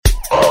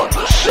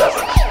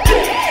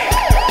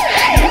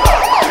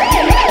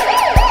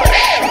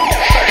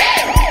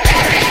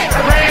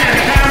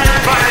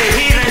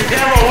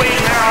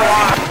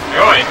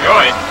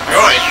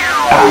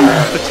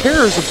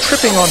fears of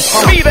tripping on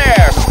pop. Be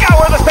there!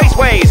 Scour the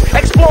spaceways!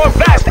 Explore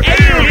vast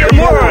alien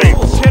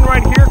worlds! Tin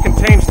right here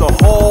contains the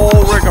whole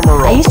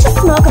rigmarole. I used to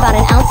smoke about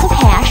an ounce of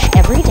hash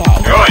every day.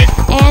 Good.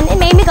 And it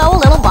made me go a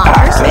little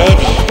bonkers.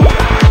 Maybe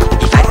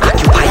if I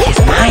occupy his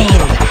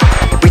mind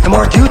with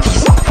more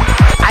duties,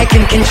 I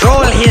can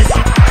control his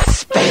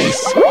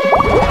space.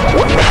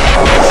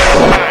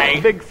 Hi.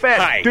 Big fat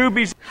Hi.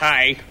 doobies.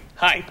 Hi.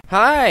 Hi.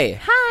 Hi.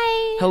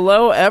 Hi.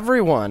 Hello,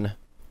 everyone.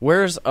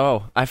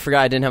 I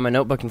forgot I didn't have my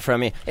notebook in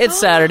front of me. It's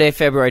Saturday,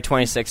 February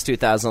 26,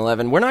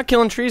 2011. We're not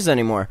killing trees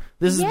anymore.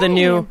 This is the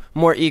new,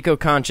 more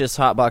eco-conscious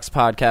Hotbox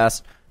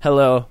podcast.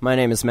 Hello, my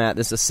name is Matt.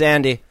 This is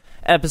Sandy.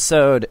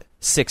 Episode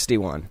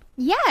 61.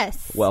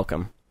 Yes.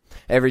 Welcome.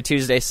 Every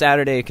Tuesday,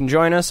 Saturday, you can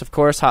join us. Of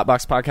course,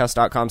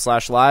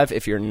 hotboxpodcast.com/live.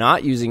 If you're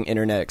not using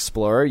Internet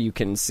Explorer, you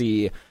can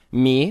see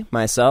me,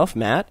 myself,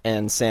 Matt,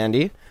 and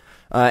Sandy,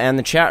 and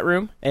the chat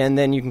room. And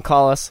then you can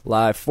call us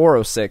live,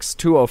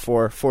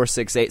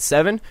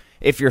 406-204-4687.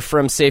 If you're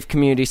from Safe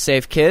Community,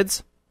 Safe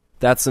Kids,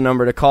 that's the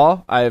number to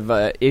call. I've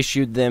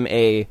issued them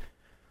a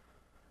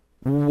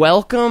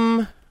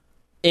welcome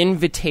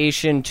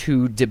invitation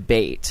to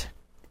debate.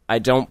 I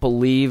don't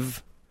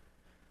believe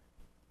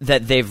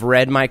that they've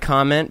read my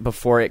comment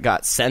before it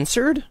got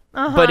censored.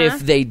 But if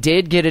they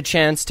did get a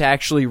chance to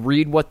actually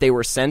read what they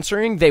were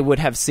censoring, they would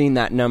have seen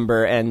that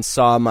number and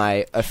saw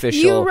my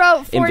official invitation. You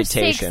wrote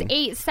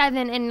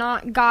 4687 and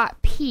not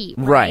got P,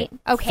 Right.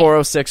 Okay.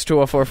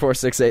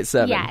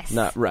 406-204-4687. Yes.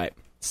 Not right.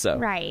 So.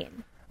 Right.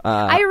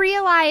 I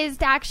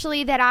realized,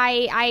 actually, that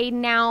I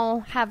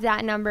now have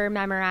that number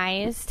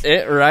memorized.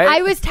 Right?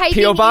 I was typing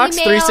P.O. Box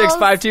emails.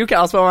 3652,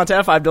 Kalispell,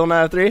 Montana,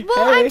 5903.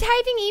 Well, Hey. I'm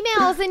typing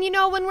emails, and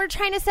when we're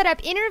trying to set up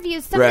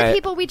interviews, some of the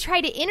people we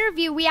try to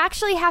interview, we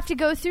actually have to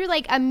go through,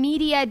 like, a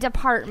media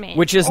department.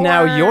 Which is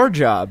now your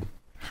job.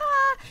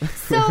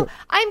 So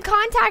I'm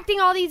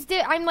contacting all these,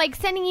 I'm, like,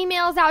 sending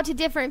emails out to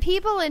different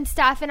people and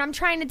stuff, and I'm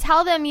trying to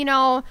tell them,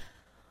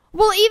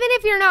 well, even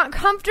if you're not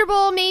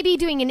comfortable maybe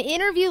doing an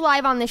interview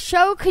live on the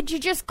show, could you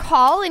just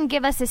call and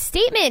give us a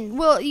statement?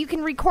 Well, you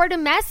can record a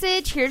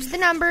message. Here's the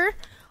number.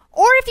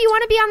 Or if you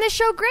want to be on the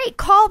show, great.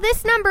 Call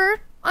this number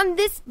on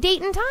this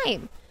date and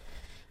time.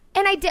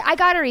 And I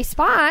got a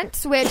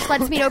response, which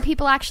lets me know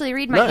people actually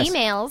read my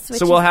emails. Which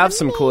So we'll have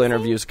amazing. some cool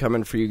interviews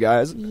coming for you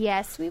guys.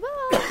 Yes, we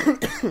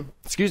will.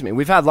 Excuse me.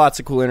 We've had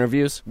lots of cool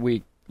interviews.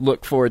 We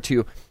look forward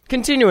to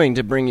continuing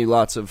to bring you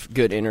lots of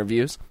good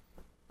interviews.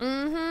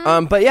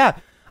 Mm-hmm. But yeah,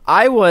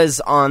 I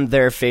was on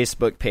their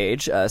Facebook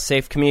page,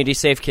 Safe Community,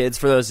 Safe Kids.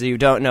 For those of you who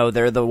don't know,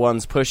 they're the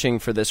ones pushing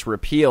for this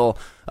repeal,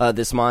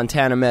 this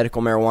Montana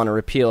medical marijuana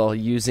repeal,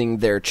 using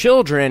their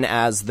children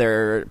as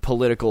their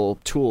political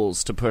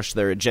tools to push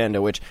their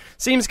agenda, which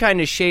seems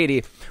kind of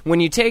shady. When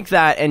you take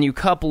that and you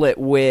couple it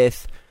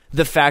with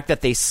the fact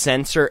that they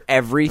censor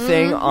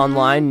everything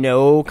online,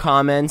 no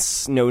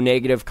comments, no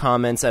negative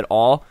comments at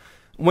all.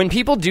 When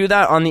people do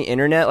that on the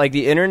internet, like,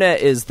 the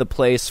internet is the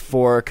place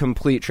for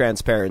complete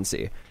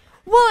transparency.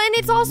 Well, and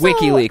it's also...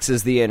 WikiLeaks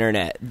is the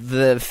internet.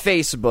 The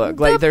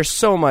Facebook. There's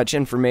so much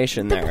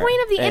information there. The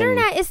point of the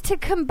internet is to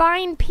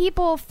combine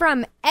people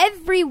from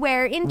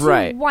everywhere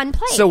into one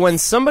place. So when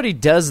somebody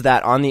does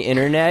that on the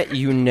internet,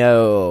 you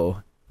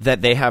know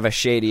that they have a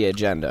shady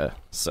agenda.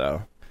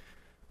 So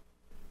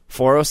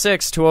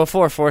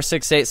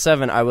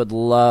 406-204-4687. I would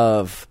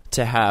love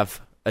to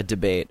have a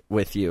debate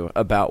with you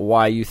about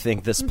why you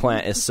think this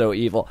plant is so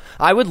evil.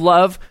 I would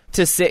love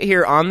to sit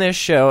here on this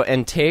show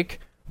and take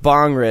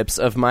bong rips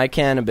of my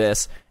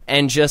cannabis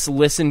and just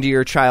listen to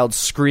your child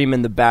scream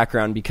in the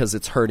background because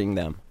it's hurting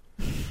them.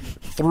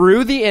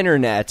 Through the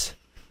internet,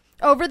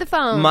 over the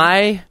phone,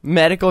 my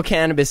medical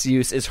cannabis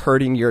use is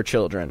hurting your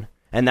children,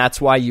 and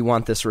that's why you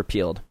want this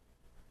repealed.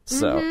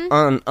 So,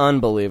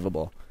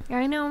 unbelievable.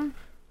 I know.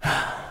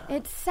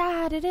 It's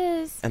sad, it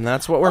is. And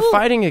that's what we're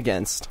fighting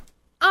against.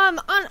 On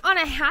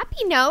a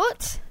happy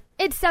note,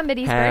 it's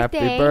somebody's birthday.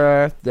 Happy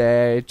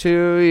birthday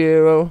to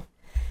you.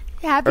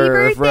 Happy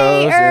Irv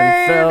birthday,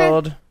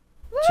 Rosenfeld.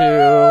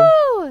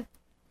 Woo!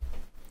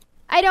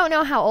 I don't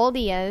know how old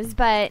he is,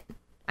 but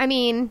I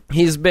mean,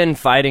 he's been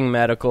fighting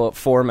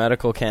for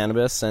medical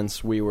cannabis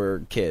since we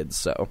were kids.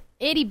 So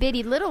itty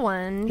bitty little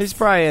ones. He's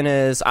probably in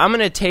his. I'm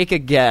gonna take a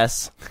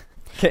guess.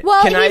 Can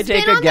Well, I he's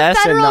take been a on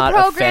guess the and federal not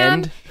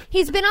program. offend?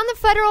 He's been on the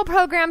federal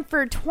program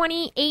for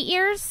 28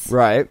 years.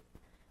 Right.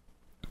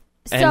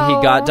 So, And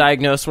he got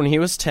diagnosed when he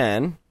was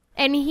 10.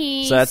 And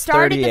he So that's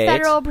started 38. the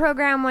federal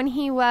program when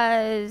he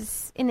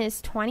was in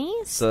his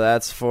 20s. So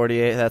that's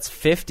 48. That's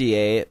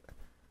 58.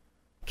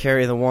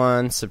 Carry the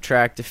 1,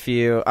 subtract a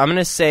few. I'm going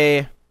to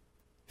say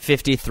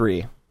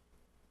 53.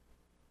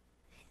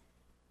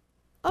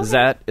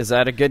 Okay. Is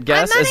that a good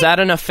guess? Is that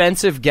an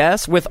offensive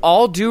guess? With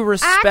all due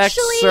respect,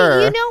 actually,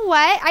 sir. you know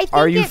what? I think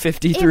are you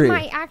 53? It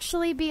might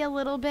actually be a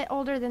little bit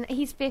older than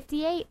he's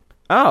 58.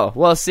 Oh,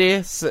 well,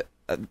 see, so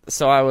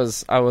I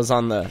was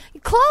on the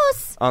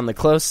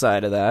close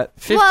side of that.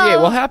 58.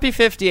 Well, happy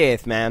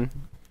 58th, man.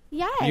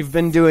 Yes. You've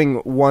been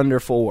doing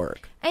wonderful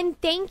work. And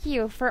thank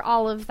you for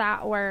all of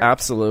that work.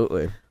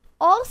 Absolutely.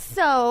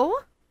 Also,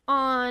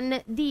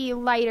 on the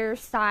lighter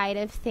side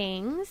of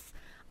things,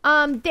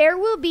 there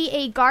will be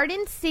a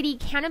Garden City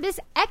Cannabis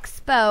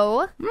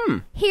Expo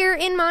here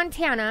in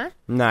Montana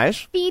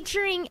Nice.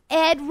 featuring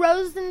Ed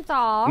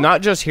Rosenthal.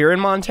 Not just here in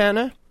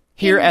Montana,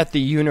 here at the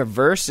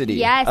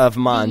University of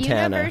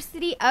Montana. The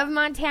University of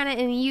Montana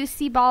in the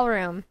UC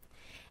Ballroom.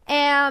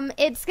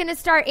 It's going to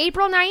start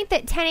April 9th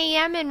at 10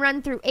 a.m. and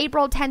run through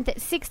April 10th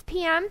at 6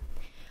 p.m.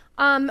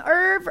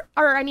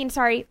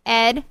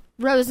 Ed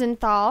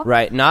Rosenthal.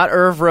 Right, not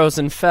Irv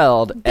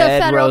Rosenfeld, The Ed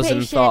federal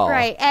Rosenthal. patient,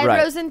 right. Ed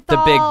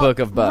Rosenthal. The big book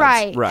of bugs.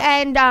 Right. Right.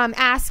 And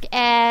Ask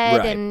Ed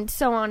Right. and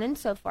so on and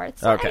so forth.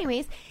 So Okay.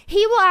 anyways,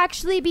 he will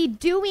actually be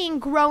doing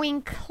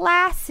growing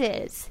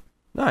classes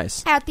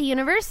Nice. at the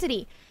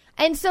university.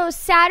 And so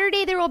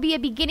Saturday there will be a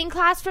beginning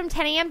class from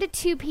 10 a.m. to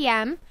 2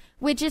 p.m.,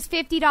 which is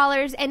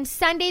 $50. And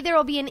Sunday there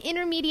will be an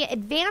intermediate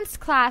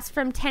advanced class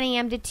from 10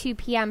 a.m. to 2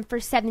 p.m. for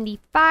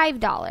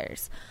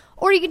 $75.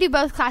 Or you can do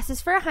both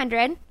classes for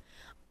 $100.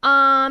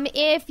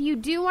 If you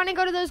do want to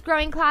go to those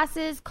growing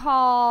classes,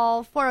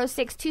 call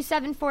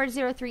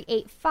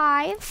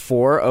 406-274-0385.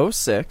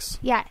 406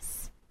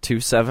 Yes.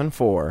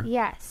 274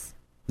 Yes.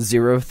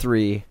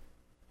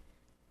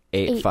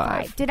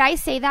 0385. Did I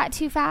say that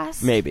too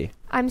fast? Maybe.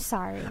 I'm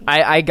sorry.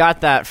 I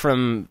got that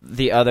from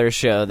the other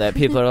show that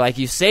people are like,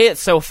 you say it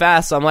so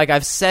fast. I'm like,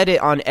 I've said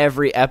it on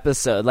every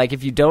episode. Like,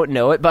 if you don't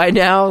know it by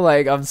now,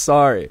 like, I'm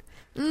sorry.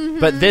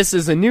 But this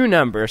is a new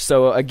number.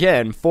 So,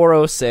 again,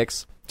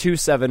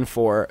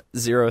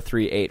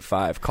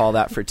 406-274-0385. Call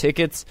that for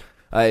tickets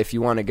if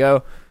you want to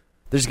go.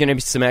 There's going to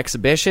be some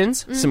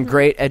exhibitions, some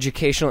great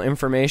educational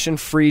information,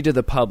 free to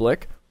the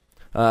public.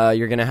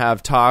 You're going to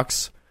have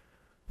talks,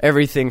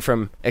 everything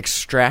from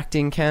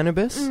extracting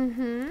cannabis.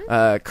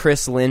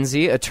 Chris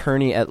Lindsay,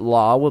 attorney at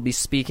law, will be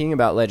speaking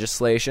about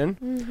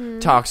legislation,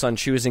 talks on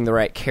choosing the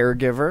right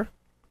caregiver,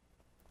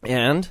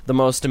 and the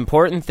most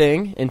important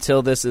thing,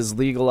 until this is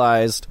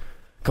legalized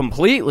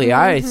completely,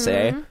 I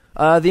say,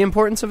 the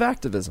importance of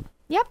activism.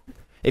 Yep.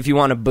 If you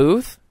want a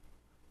booth,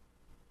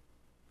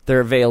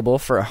 they're available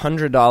for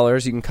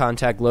 $100. You can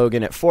contact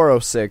Logan at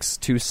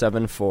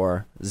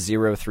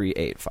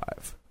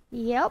 406-274-0385.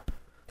 Yep.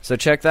 So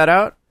check that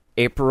out.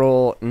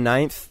 April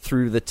 9th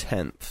through the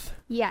 10th.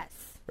 Yes.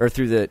 Or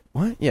through the,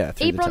 what? Yeah,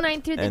 through April the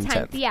 9th through the and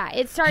 10th. Yeah,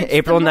 it starts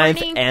April the 9th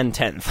morning. and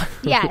 10th.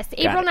 Yes, Got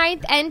April it.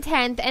 9th and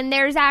 10th. And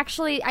there's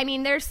actually,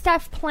 there's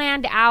stuff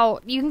planned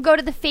out. You can go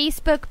to the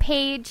Facebook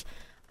page.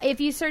 If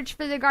you search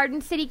for the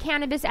Garden City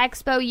Cannabis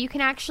Expo, you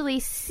can actually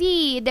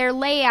see their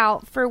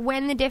layout for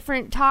when the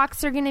different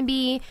talks are going to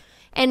be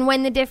and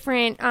when the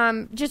different,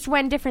 just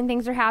when different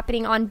things are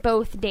happening on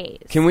both days.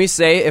 Can we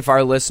say if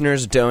our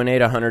listeners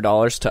donate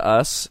 $100 to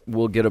us,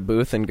 we'll get a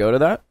booth and go to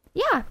that?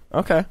 Yeah.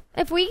 Okay.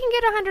 If we can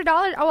get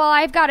 $100, well,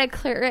 I've got to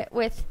clear it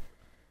with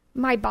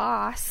my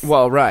boss.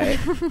 Well, right.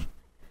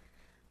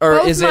 Or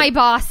Both is my it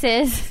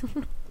bosses.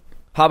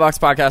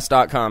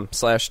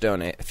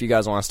 hotboxpodcast.com/donate if you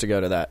guys want us to go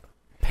to that.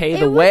 Pay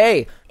the It would-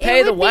 way.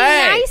 Pay it the would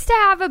way. be nice to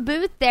have a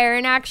booth there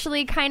and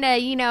actually kind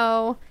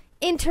of,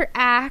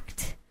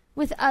 interact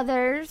with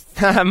others.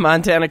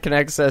 Montana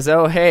Connect says,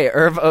 oh, hey,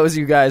 Irv owes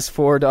you guys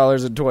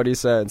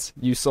 $4.20.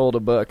 You sold a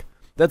book.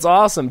 That's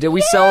awesome. Did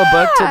we sell a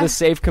book to the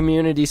Safe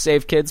Community,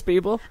 Safe Kids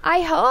people?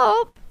 I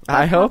hope.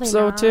 I hope Probably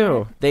so, not.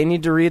 too. They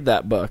need to read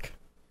that book.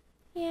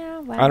 Yeah,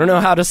 well. I don't know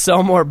how to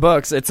sell more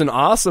books. It's an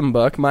awesome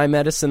book. My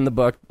Medicine, the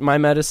book.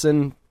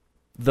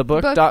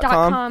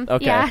 MyMedicineTheBook.com.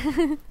 Okay. Yeah.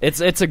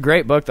 It's a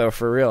great book, though,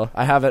 for real.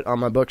 I have it on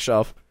my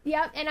bookshelf.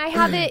 Yep, and I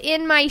have it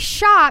in my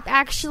shop,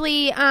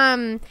 actually.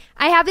 I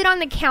have it on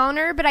the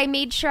counter, but I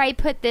made sure I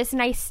put this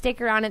nice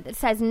sticker on it that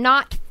says,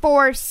 not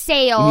for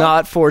sale.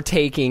 Not for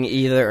taking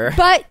either.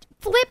 But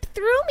flip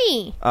through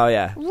me. Oh,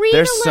 yeah. Read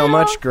There's a so little.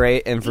 much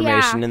great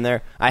information Yeah. in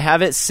there. I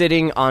have it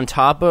sitting on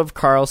top of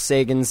Carl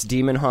Sagan's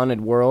Demon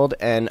Haunted World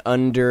and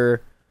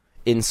under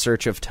In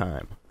Search of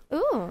Time.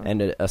 Ooh.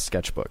 And a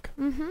sketchbook.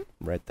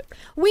 Right there.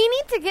 We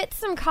need to get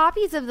some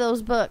copies of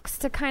those books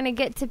to kind of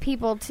get to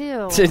people,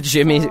 too.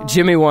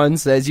 Jimmy One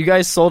says, you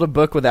guys sold a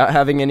book without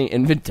having any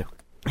inventory.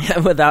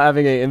 Without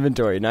having any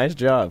inventory. Nice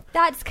job.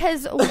 That's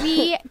because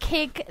we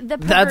kick the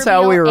That's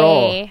how we proverbial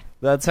roll. A.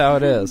 That's how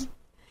it is.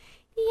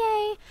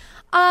 Yay.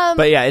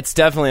 But yeah, it's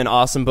definitely an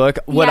awesome book.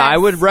 What Yes. I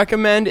would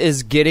recommend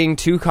is getting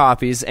 2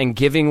 copies and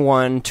giving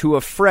one to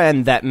a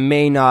friend that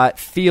may not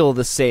feel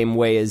the same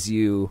way as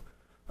you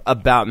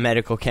about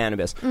medical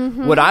cannabis.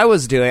 What I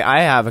was doing,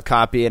 I have a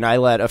copy and I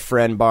let a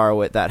friend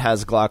borrow it that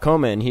has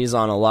glaucoma, and he's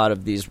on a lot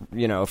of these,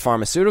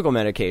 pharmaceutical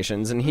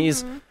medications, and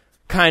he's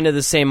kind of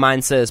the same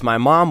mindset as my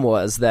mom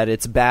was, that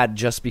it's bad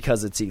just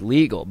because it's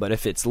illegal, but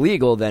if it's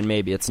legal, then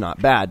maybe it's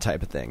not bad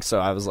type of thing. So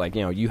I was like,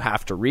 you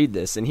have to read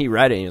this, and he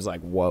read it and he was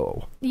like,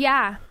 whoa.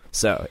 Yeah.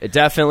 So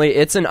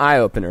it's an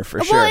eye-opener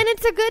for sure. Well, and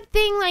it's a good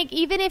thing, like,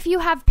 even if you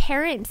have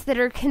parents that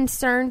are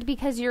concerned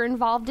because you're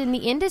involved in the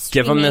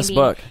industry, Give 'em this maybe,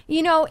 book.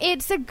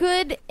 It's a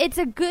good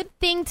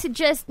thing to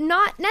just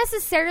not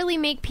necessarily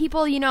make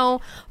people,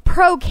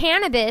 pro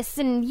cannabis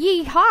and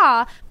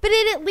yeehaw, but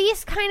it at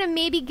least kind of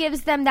maybe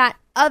gives them that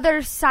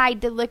other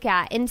side to look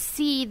at and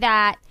see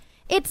that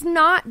it's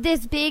not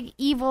this big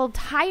evil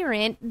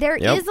tyrant. There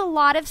is a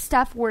lot of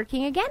stuff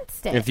working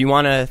against it. If you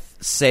want to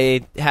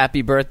say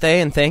happy birthday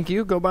and thank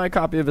you, go buy a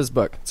copy of his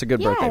book. It's a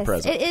good birthday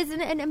present. It is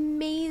an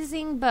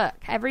amazing book.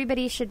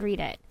 Everybody should read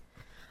it.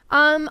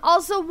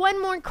 Also,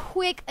 one more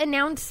quick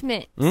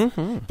announcement.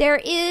 There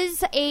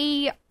is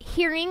a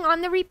hearing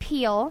on the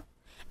repeal.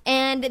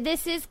 And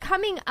this is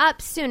coming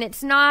up soon.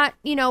 It's not,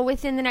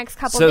 within the next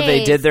couple days. So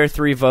they did their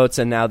 3 votes,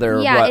 and now they're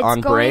on break? Yeah,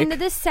 it's going to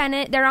the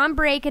Senate. They're on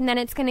break, and then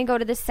it's going to go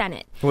to the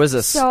Senate. What is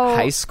this,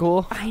 high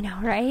school? I know,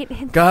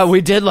 right? God,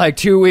 we did like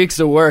 2 weeks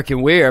of work,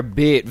 and we are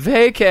beat.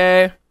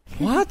 Vacay.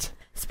 What?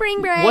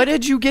 Spring break. What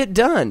did you get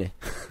done?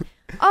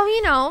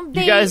 Oh,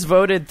 you guys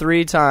voted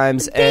 3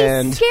 times,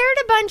 and they scared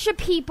a bunch of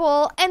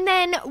people, and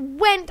then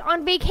went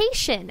on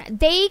vacation.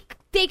 They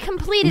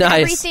completed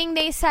everything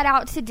they set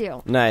out to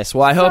do. Nice.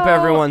 Well, I hope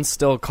everyone's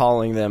still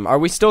calling them. Are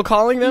we still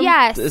calling them?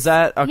 Yes. Is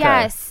that okay?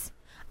 Yes.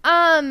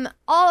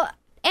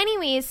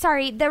 Anyways,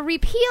 sorry. The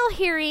repeal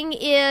hearing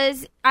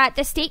is at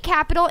the state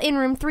capitol in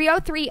room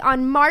 303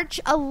 on March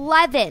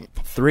 11th.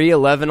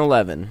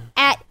 3/11/11.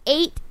 At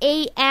 8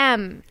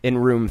 a.m. In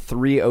room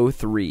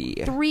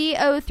 303.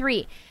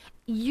 303.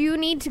 You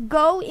need to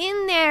go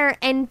in there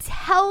and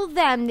tell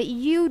them that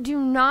you do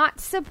not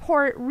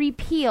support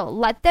repeal.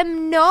 Let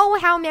them know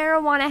how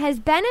marijuana has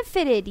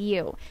benefited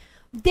you.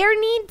 There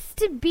needs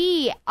to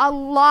be a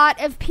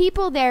lot of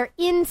people there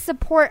in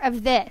support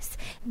of this.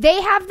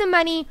 They have the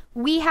money.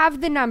 We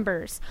have the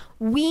numbers.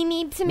 We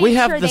need to make sure they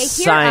hear us. We have the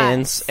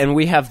science and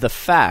we have the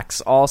facts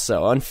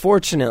also.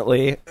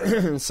 Unfortunately,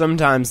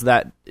 sometimes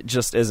that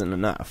just isn't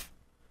enough.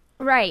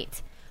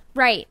 Right.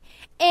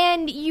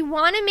 And you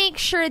want to make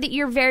sure that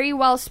you're very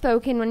well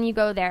spoken when you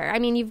go there. I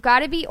mean, you've got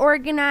to be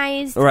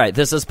organized. Right,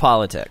 this is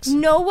politics.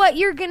 Know what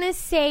you're going to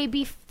say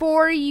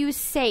before you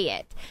say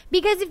it.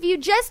 Because if you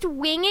just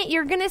wing it,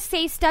 you're going to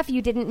say stuff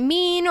you didn't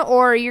mean,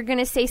 or you're going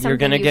to say something you're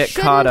gonna you get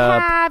shouldn't caught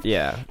up. have.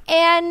 Yeah.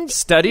 And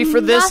study for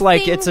this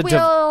like it's a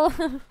will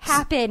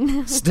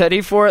happen.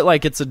 Study for it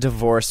like it's a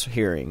divorce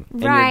hearing.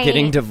 And you're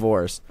getting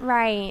divorced.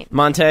 Right.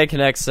 Montana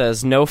Connect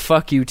says, no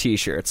fuck you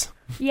t-shirts.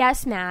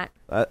 Yes, Matt.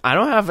 I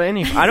don't have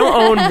any. I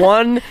don't own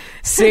one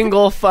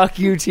single fuck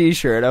you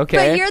t-shirt,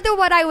 okay? But you're the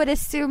one I would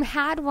assume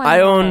had one. I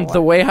own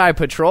the Way High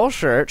Patrol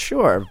shirt,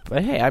 sure.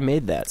 But hey, I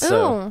made that.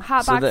 So,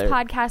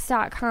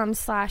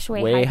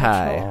 hotboxpodcast.com/Way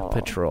High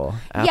Patrol.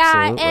 Absolutely.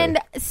 Yeah, and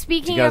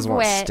speaking you guys of want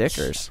which,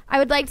 stickers? I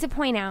would like to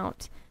point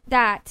out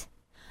that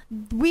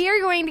we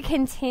are going to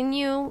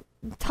continue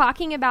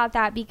talking about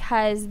that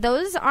because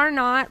those are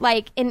not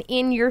like an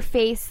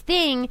in-your-face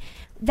thing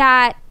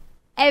that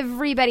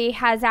everybody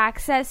has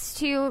access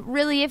to.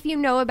 Really, if you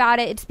know about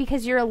it, it's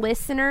because you're a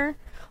listener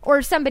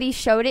or somebody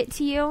showed it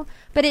to you,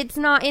 but it's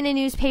not in a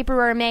newspaper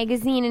or a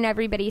magazine in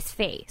everybody's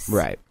face.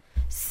 Right.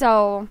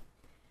 So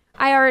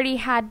I already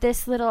had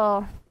this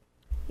little,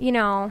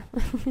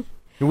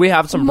 we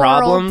have some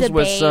problems debate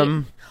with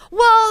some...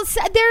 Well,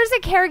 there's a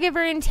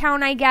caregiver in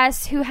town, I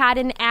guess, who had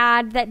an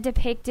ad that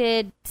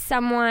depicted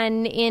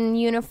someone in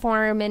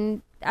uniform,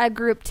 and a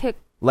group took...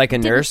 Like a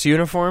nurse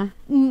uniform?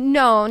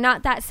 No,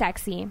 not that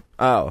sexy.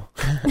 Oh.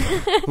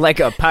 Like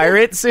a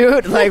pirate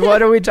suit? Like,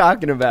 what are we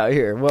talking about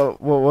here? What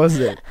was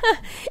it?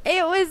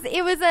 It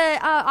was a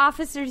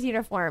officer's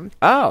uniform.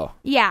 Oh.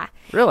 Yeah.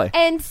 Really?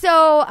 And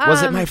so...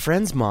 was it my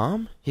friend's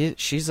mom?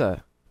 She's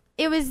a...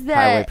 It was the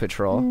Highway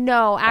Patrol.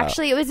 No,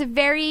 actually, it was a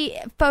very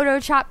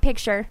Photoshop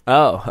picture.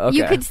 Oh, okay.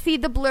 You could see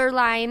the blur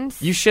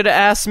lines. You should have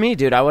asked me,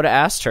 dude. I would have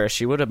asked her.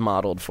 She would have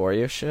modeled for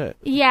you. Shit.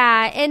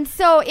 Yeah, and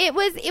so it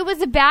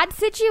was a bad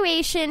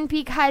situation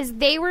because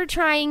they were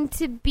trying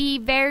to be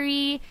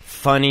very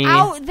funny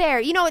out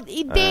there.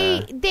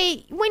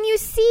 They when you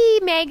see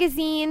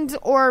magazines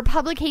or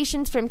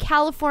publications from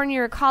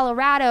California or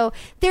Colorado,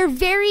 they're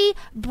very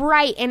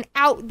bright and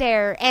out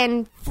there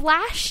and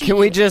flashy. Can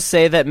we just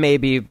say that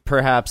maybe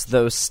perhaps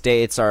those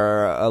states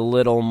are a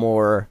little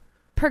more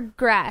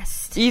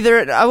progressed?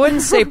 I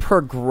wouldn't say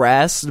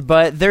progressed,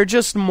 but they're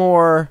just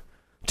more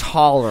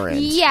tolerant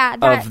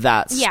of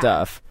that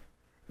stuff.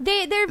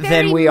 They're very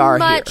than we are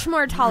much here.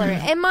 more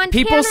tolerant. And Montana,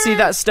 people see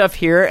that stuff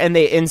here and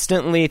they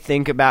instantly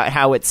think about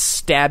how it's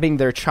stabbing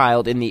their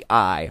child in the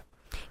eye.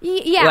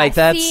 Yeah, like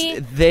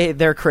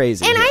they're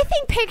crazy. And here. I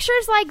think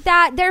pictures like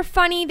that, they're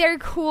funny, they're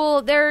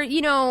cool, they're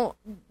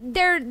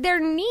they're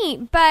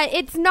neat, but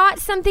it's not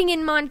something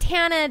in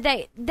Montana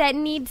that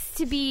needs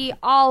to be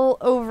all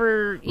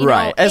over.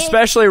 Right,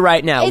 especially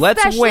right now.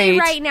 Let's wait.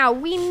 Right now,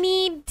 we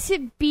need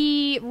to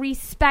be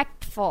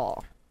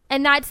respectful,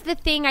 and that's the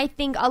thing I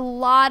think a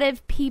lot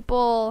of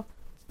people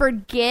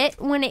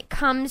forget when it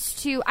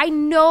comes to... I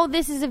know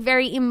this is a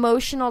very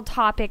emotional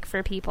topic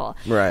for people.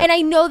 Right. And I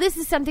know this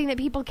is something that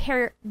people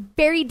care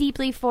very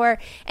deeply for.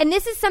 And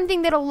this is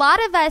something that a lot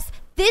of us...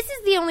 This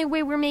is the only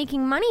way we're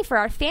making money for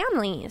our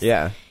families.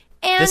 Yeah.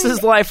 And, this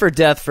is life or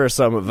death for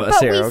some of us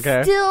but here, we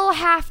okay? still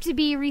have to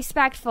be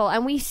respectful,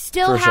 and we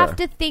still For have sure.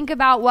 to think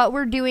about what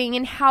we're doing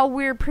and how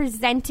we're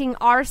presenting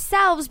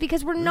ourselves,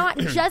 because we're not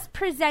just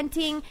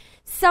presenting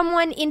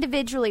someone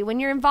individually. When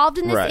you're involved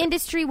in this Right.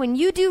 industry, when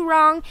you do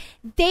wrong,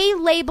 they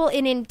label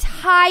an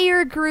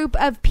entire group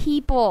of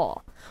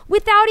people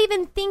without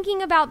even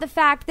thinking about the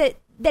fact that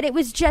it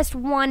was just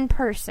one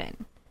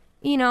person,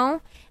 you know?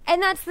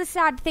 And that's the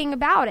sad thing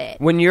about it.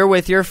 When you're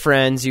with your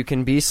friends, you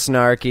can be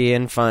snarky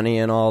and funny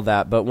and all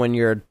that, but when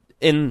you're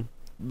in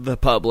the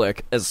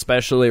public,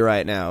 especially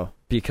right now,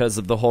 because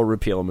of the whole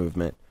repeal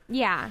movement,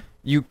 Yeah.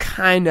 you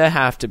kind of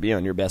have to be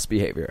on your best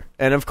behavior.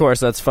 And of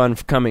course, that's fun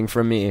coming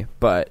from me,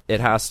 but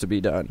it has to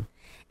be done.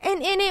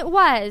 And it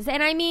was.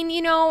 And I mean,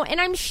 you know, and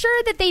I'm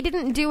sure that they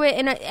didn't do it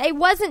it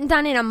wasn't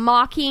done in a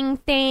mocking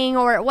thing,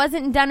 or it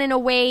wasn't done in a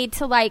way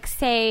to like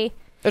say,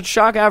 It's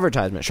shock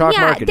advertisement, shock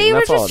marketing. they were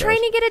That's all just it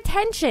trying is. to get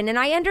attention, and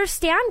I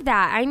understand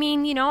that. I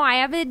mean, you know, I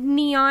have a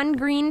neon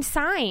green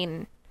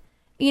sign.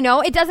 You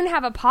know, it doesn't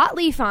have a pot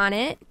leaf on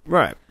it,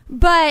 Right.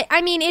 but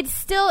I mean,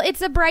 it's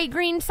a bright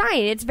green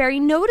sign. It's very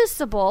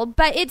noticeable,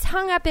 but it's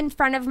hung up in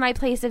front of my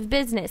place of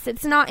business.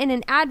 It's not in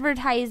an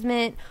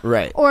advertisement,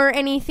 Right. or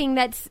anything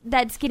that's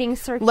getting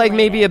circulated. Like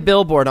maybe a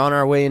billboard on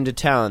our way into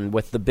town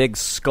with the big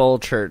skull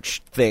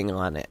church thing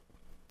on it.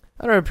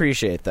 I don't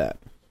appreciate that.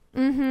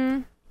 Mm-hmm.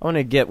 I want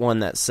to get one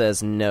that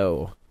says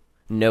no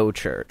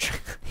church.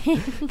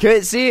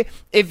 See,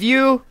 if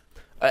you,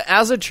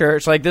 as a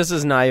church, like this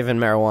is not even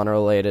marijuana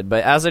related,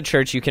 but as a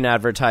church, you can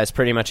advertise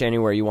pretty much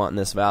anywhere you want in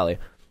this valley.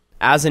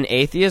 As an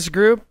atheist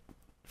group,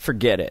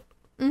 forget it.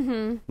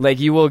 Mm-hmm. Like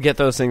you will get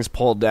those things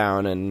pulled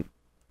down, and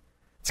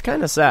it's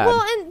kind of sad.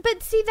 Well,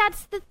 but see,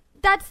 that's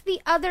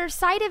the other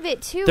side of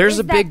it too. There's is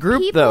a big that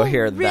group, people though,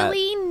 here that-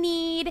 really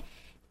need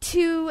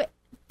to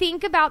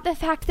think about the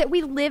fact that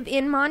we live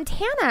in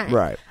Montana.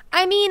 Right.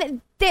 I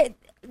mean, that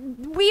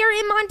we are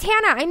in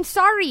Montana. I'm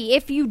sorry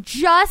if you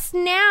just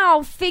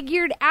now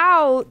figured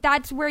out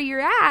that's where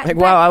you're at. Like,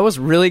 but wow, I was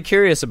really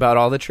curious about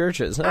all the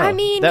churches. Oh, I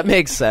mean- that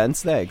makes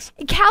sense. Thanks.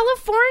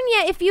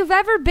 California, if you've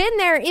ever been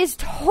there, is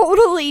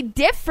totally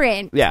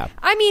different. Yeah.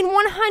 I mean,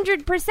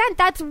 100%.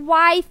 That's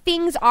why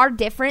things are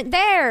different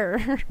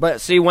there. But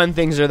see, when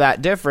things are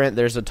that different,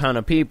 there's a ton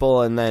of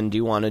people, and then do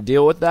you want to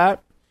deal with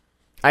that?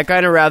 I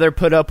kind of rather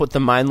put up with the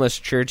mindless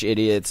church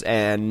idiots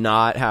and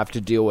not have to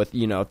deal with,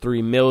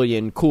 3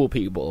 million cool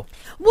people.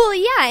 Well,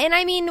 yeah, and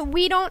I mean,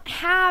 we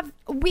have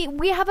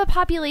a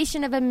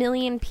population of 1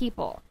 million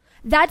people.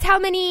 That's how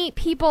many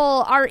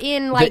people are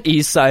in, like... The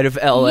east side of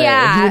LA.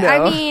 Yeah, you know?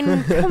 I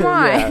mean, come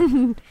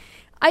on. Yeah.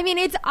 I mean,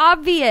 it's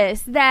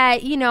obvious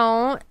that,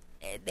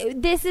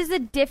 this is a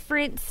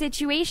different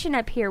situation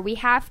up here. We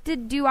have to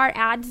do our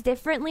ads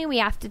differently. We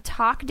have to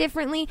talk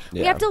differently. We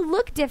Yeah. have to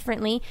look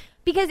differently,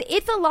 because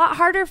it's a lot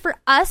harder for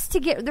us to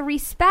get the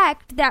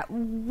respect that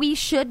we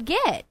should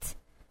get.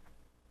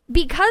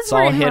 Because It's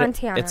we're all in hit.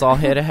 Montana. It's all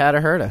hit ahead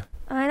of herda.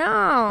 I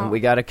know. And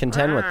we got to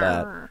contend with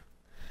that.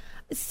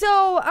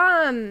 So,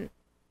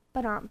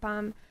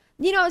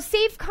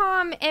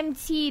 Safecom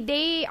MT,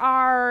 they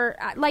are,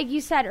 like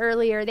you said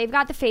earlier, they've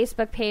got the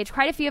Facebook page.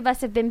 Quite a few of us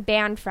have been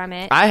banned from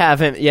it. I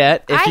haven't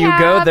yet. If I you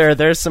go have. there,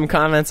 there's some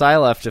comments I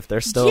left if they're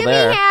still Jimmy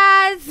there.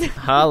 has.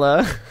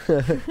 Holla.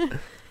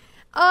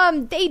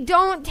 They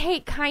don't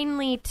take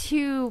kindly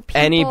to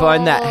people.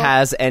 Anyone that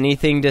has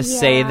anything to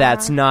say Yeah.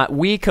 that's not,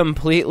 we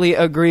completely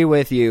agree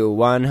with you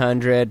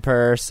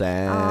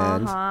 100%.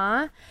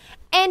 Uh-huh.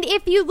 And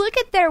if you look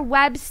at their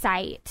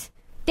website,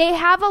 they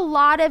have a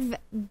lot of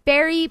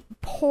very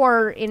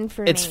poor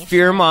information. It's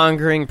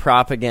fear-mongering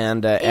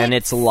propaganda, and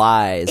it's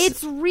lies.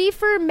 It's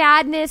Reefer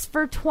Madness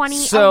for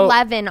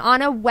 2011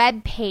 on a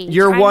web page.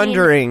 You're I mean,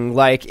 wondering,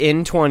 like,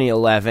 in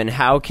 2011,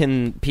 how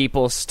can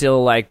people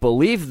still, like,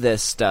 believe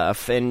this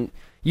stuff? And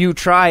you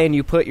try and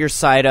you put your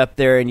site up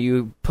there and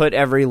you put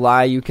every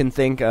lie you can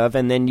think of,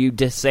 and then you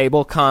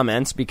disable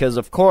comments because,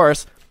 of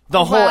course,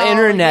 the whole Well,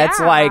 internet's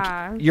yeah.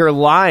 like, you're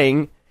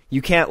lying.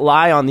 You can't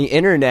lie on the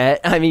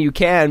internet. I mean, you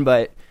can,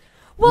 but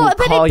well, we'll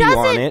but call it you doesn't,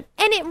 on it.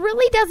 and it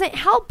really doesn't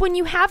help when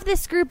you have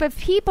this group of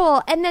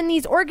people, and then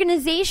these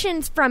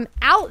organizations from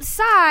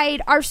outside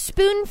are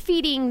spoon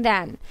feeding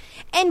them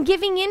and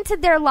giving into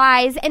their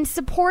lies and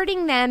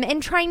supporting them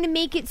and trying to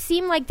make it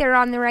seem like they're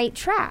on the right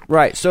track.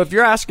 Right. So if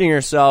you're asking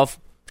yourself,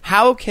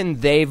 how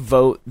can they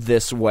vote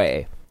this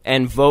way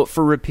and vote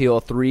for repeal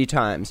 3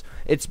 times?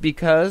 It's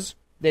because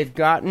they've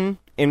gotten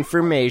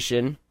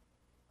information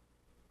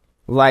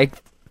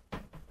like...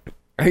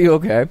 Are you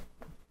okay?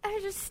 I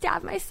just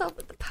stabbed myself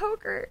with the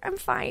poker. I'm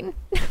fine.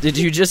 Did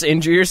you just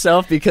injure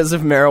yourself because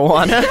of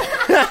marijuana?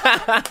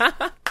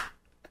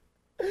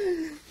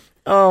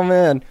 Oh,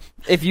 man.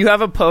 If you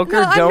have a poker,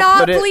 No, I'm don't not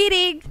put it...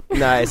 bleeding.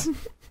 Nice.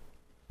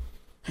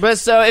 But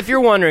so if you're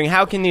wondering,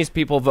 how can these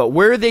people vote?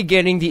 Where are they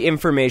getting the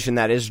information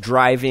that is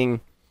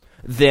driving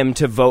them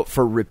to vote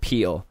for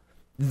repeal?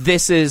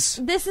 this is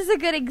a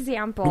good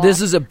example.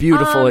 This is a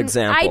beautiful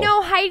example. I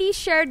know Heidi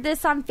shared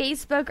this on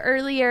Facebook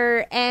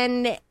earlier,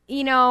 and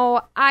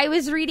I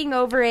was reading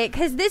over it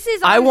because this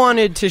is. I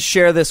wanted to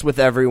share this with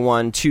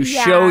everyone to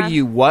show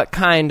you what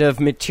kind of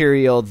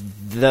material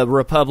the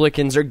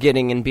Republicans are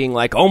getting and being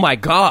like, "Oh my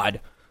God,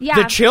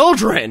 the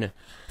children!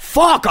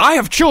 Fuck, I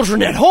have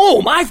children at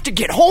home. I have to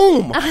get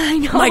home. I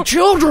know. My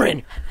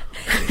children."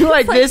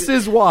 Like, this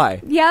is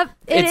why. Yep,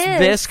 it's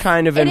this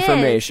kind of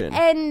information.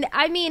 And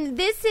I mean,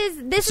 this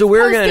is So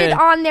posted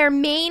on their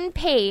main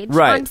page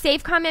Right. on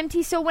Safecom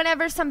MT. So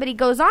whenever somebody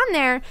goes on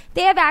there,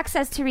 they have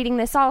access to reading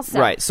this also.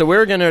 Right. So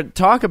we're going to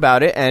talk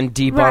about it and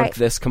debunk Right.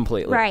 this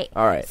completely. Right.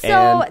 All right.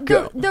 So and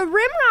go. the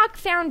Rimrock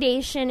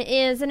Foundation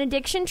is an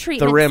addiction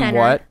treatment The Rim center.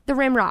 what? The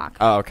Rimrock.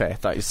 Oh, okay. I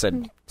thought you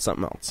said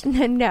something else.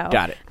 No.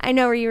 Got it. I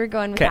know where you were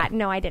going with 'Kay. that.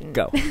 No, I didn't.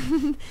 Go.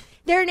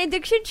 They're an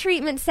addiction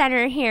treatment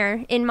center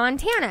here in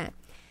Montana.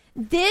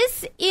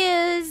 This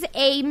is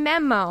a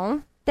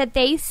memo that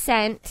they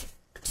sent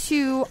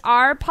to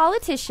our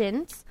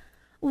politicians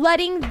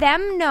letting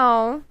them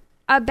know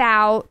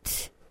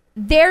about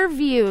their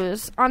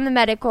views on the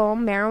medical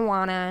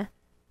marijuana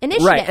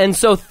initiative. Right. And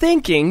so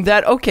thinking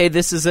that, okay,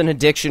 this is an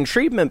addiction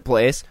treatment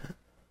place,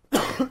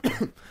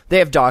 they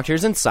have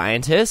doctors and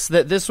scientists,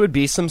 that this would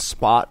be some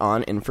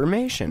spot-on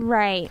information.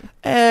 Right.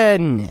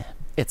 And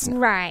it's not.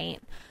 Right.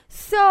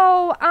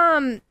 So,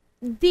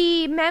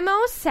 the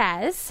memo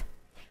says,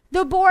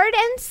 the board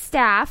and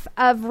staff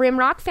of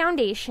Rimrock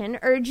Foundation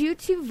urge you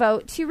to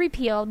vote to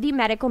repeal the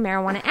Medical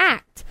Marijuana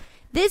Act.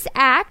 This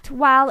act,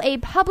 while a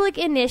public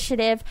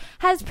initiative,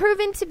 has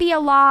proven to be a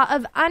law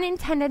of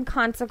unintended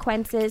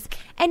consequences,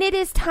 and it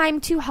is time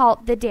to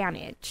halt the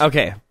damage.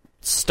 Okay.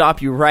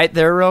 Stop you right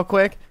there real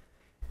quick.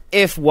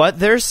 If what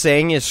they're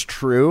saying is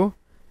true,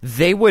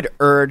 they would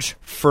urge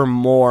for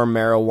more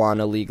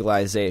marijuana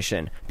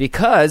legalization.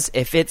 Because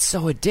if it's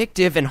so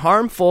addictive and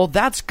harmful,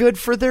 that's good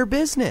for their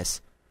business.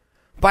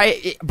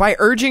 By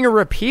urging a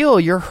repeal,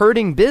 you're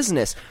hurting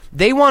business.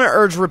 They want to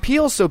urge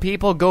repeal so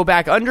people go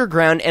back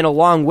underground, and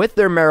along with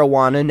their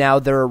marijuana, now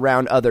they're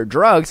around other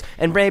drugs,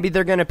 and maybe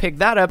they're going to pick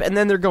that up, and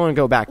then they're going to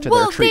go back to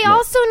their treatment. Well, they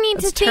also need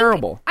That's to think...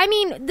 terrible. I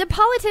mean, the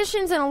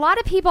politicians and a lot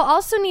of people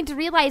also need to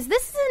realize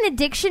this is an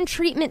addiction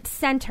treatment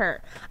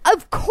center.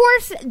 Of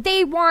course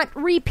they want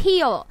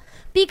repeal,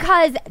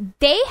 because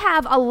they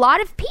have a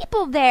lot of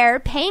people there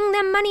paying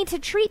them money to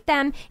treat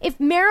them if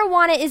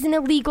marijuana is an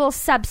illegal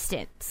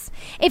substance.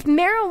 If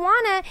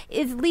marijuana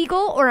is legal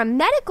or a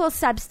medical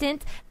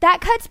substance,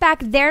 that cuts back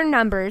their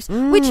numbers,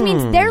 which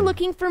means they're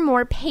looking for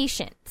more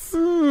patients.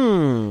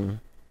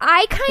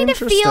 I kind of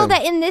feel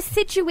that in this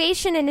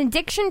situation, an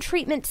addiction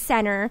treatment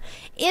center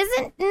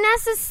isn't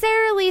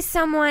necessarily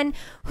someone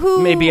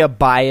who... Maybe a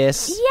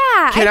bias.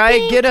 Yeah. Can I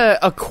think- get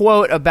a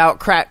quote about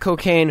crack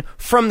cocaine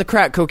from the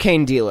crack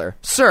cocaine dealer?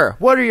 Sir,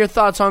 what are your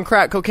thoughts on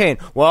crack cocaine?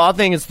 Well, I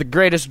think it's the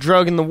greatest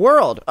drug in the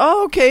world.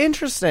 Oh, okay,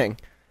 interesting.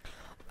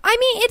 I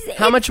mean, it's...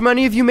 How much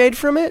money have you made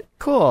from it?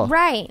 Cool.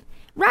 Right.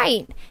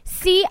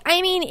 See,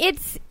 I mean,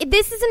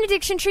 this is an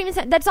addiction treatment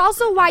center. That's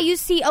also why you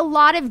see a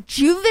lot of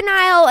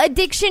juvenile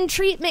addiction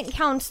treatment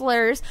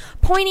counselors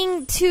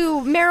pointing to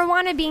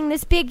marijuana being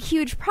this big,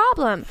 huge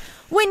problem.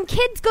 When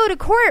kids go to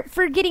court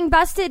for getting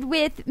busted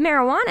with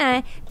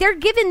marijuana, they're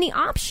given the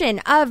option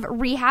of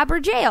rehab or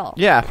jail.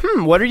 Yeah,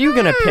 what are you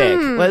going to pick?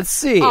 Let's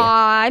see.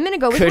 I'm going to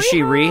go with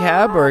Cushy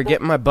rehab or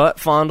get my butt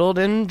fondled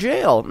in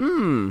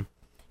jail?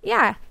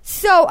 Yeah.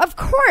 So, of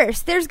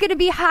course, there's going to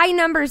be high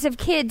numbers of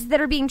kids that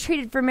are being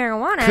treated for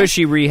marijuana.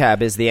 Cushy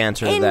rehab is the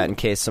answer to And- that, in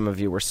case some of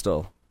you were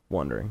still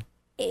wondering.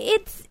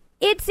 It's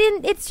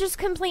just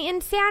complete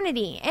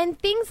insanity. And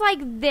things like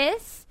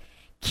this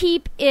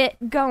keep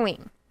it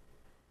going.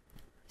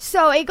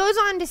 So, it goes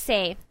on to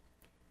say,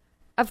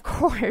 of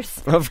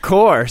course, Of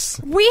course.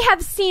 we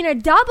have seen a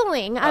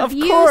doubling of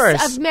use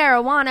course. of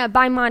marijuana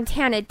by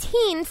Montana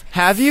teens.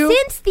 Have you?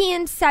 Since the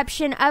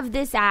inception of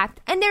this act,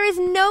 and there is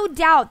no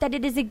doubt that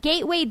it is a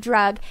gateway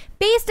drug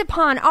based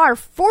upon our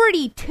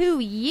 42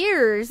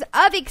 years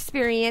of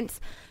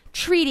experience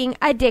treating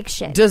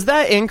addiction. Does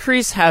that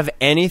increase have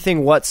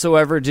anything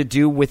whatsoever to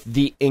do with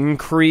the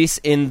increase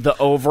in the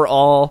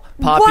overall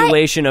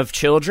population of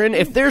children?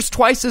 If there's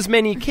twice as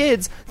many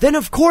kids, then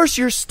of course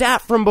your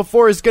stat from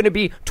before is going to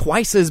be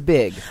twice as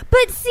big.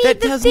 But see,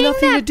 That the has thing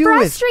nothing to that do with-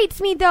 frustrates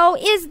me, though,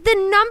 is the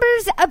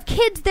numbers of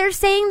kids they're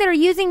saying that are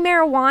using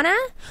marijuana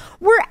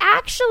were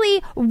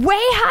actually way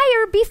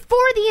higher before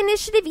the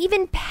initiative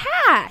even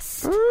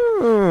passed.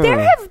 There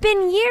have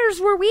been years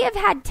where we have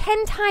had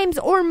 10 times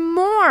or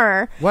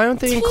more. Why don't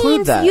they teens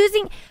include that?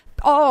 Using,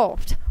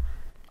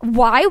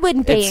 why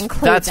wouldn't they It's-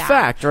 include that's that?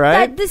 fact,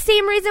 right? That's the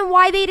same reason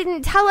why they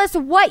didn't tell us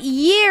what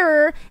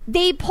year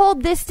they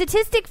pulled this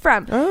statistic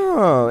from.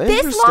 Oh,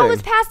 interesting. This law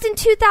was passed in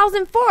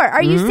 2004.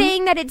 Are you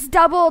saying that it's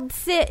doubled?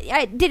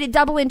 Did it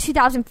double in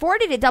 2004?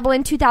 Did it double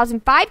in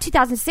 2005,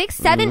 2006,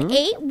 7,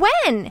 8?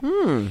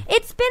 When?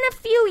 It's been a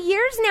few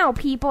years now,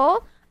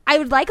 people. I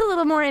would like a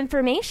little more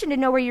information to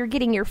know where you're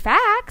getting your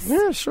facts.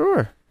 Yeah,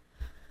 sure.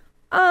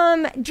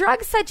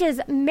 Drugs such as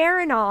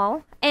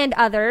Marinol and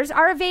others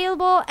are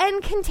available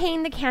and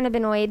contain the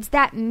cannabinoids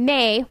that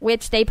may,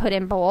 which they put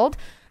in bold,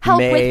 help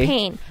with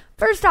pain.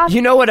 First off,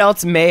 you know what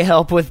else may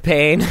help with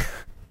pain?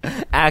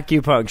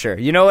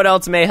 Acupuncture. You know what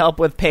else may help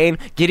with pain?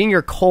 Getting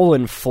your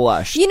colon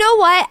flushed. You know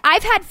what?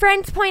 I've had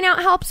friends point out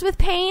helps with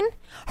pain.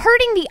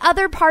 Hurting the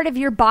other part of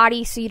your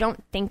body so you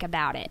don't think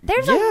about it.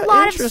 There's a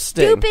lot of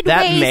stupid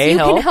ways you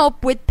can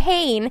help with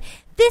pain.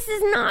 This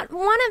is not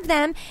one of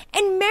them.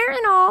 And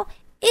Marinol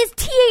is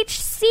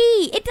THC.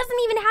 It doesn't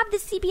even have the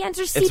CBNs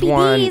or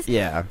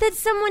CBDs that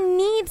someone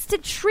needs to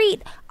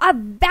treat a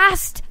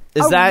vast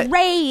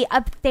array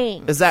of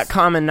things. Is that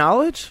common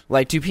knowledge?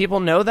 Like, do people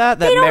know that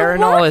they don't Marinol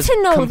want is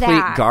to know complete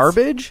that.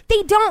 garbage?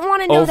 They don't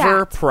want to know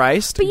that.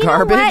 Overpriced but you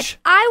garbage? know what?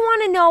 I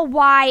want to know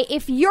why,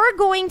 if you're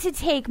going to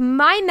take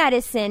my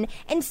medicine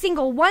and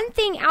single one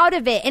thing out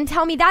of it and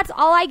tell me that's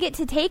all I get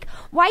to take,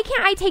 why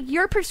can't I take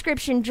your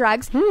prescription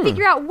drugs,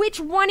 figure out which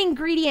one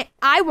ingredient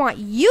I want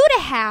you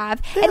to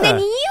have, and then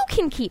you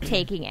can keep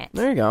taking it?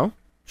 There you go.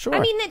 Sure.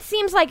 I mean, it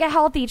seems like a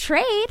healthy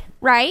trade,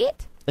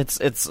 right? It's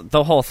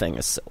the whole thing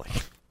is silly.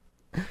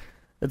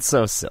 It's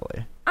so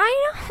silly.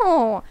 I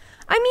know.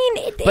 I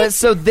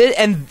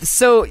mean,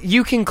 so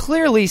you can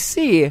clearly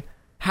see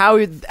how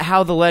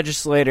the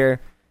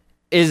legislator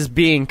is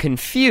being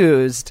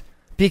confused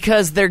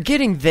because they're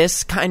getting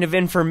this kind of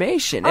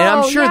information, and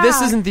I'm sure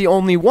this isn't the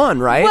only one,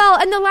 right? Well,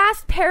 and the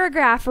last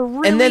paragraph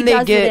really and then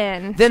does it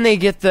in. Then they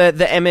get the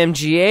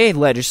MMGA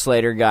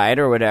legislator guide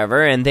or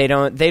whatever, and they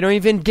don't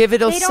even give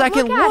it a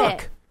second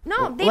look.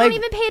 No, they don't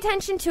even pay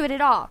attention to it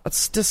at all.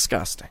 It's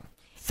disgusting.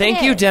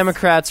 Thank you,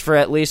 Democrats, for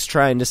at least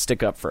trying to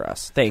stick up for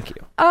us. Thank you.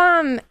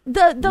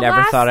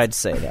 Never thought I'd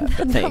say that,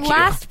 but thank you. The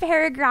last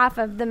paragraph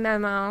of the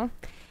memo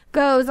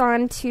goes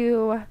on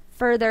to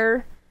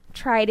further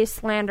try to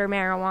slander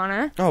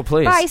marijuana. Oh,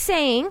 please. By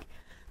saying,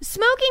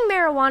 smoking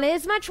marijuana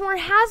is much more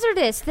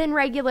hazardous than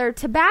regular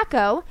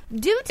tobacco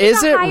due to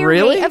the higher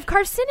rate of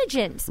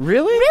carcinogens.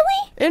 Really?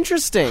 Really?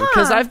 Interesting,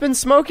 because I've been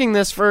smoking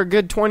this for a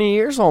good 20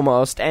 years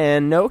almost,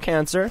 and no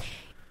cancer.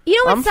 You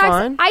know what I'm sucks?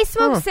 fine. I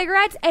smoke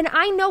cigarettes, and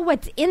I know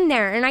what's in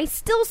there, and I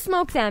still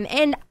smoke them,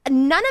 and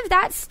none of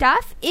that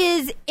stuff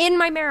is in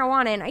my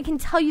marijuana, and I can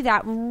tell you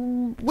that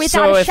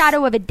without a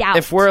shadow of a doubt.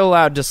 If we're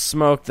allowed to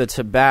smoke the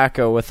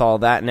tobacco with all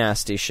that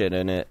nasty shit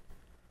in it,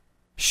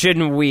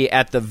 shouldn't we,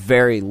 at the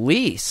very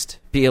least,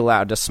 be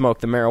allowed to smoke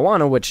the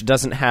marijuana, which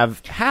doesn't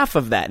have half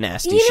of that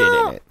nasty shit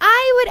in it?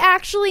 I would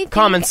actually think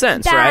common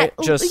sense, right?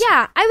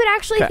 I would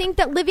actually think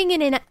that living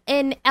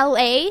in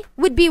L.A.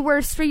 would be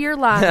worse for your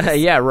lungs.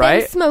 Yeah,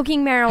 right. Than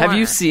smoking marijuana. Have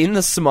you seen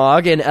the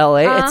smog in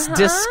L.A.? It's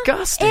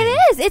disgusting. It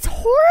is. It's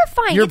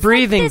horrifying. You're it's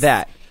breathing like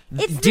that.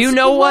 It's Do you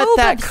know what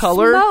that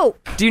color?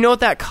 Smoke. Do you know what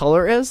that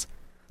color is?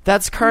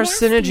 That's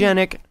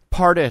carcinogenic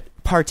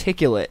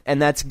particulate,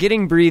 and that's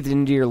getting breathed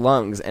into your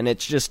lungs, and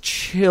it's just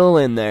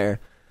chilling there,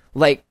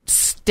 like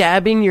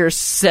stabbing your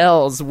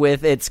cells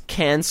with its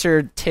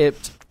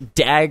cancer-tipped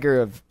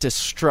dagger of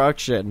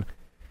destruction.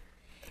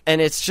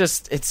 And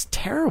it's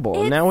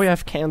terrible. Now we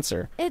have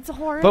cancer. It's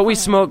horrible. But we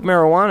smoke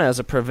marijuana as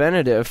a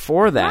preventative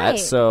for that, right.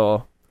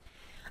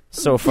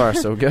 So far,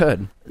 so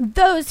good.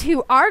 Those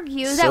who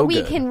argue that we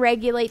good. can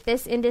regulate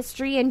this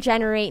industry and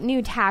generate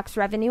new tax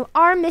revenue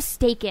are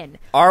mistaken.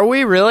 Are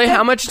we really?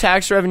 How much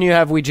tax revenue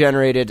have we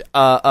generated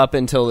up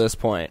until this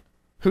point?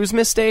 Who's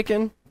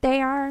mistaken? They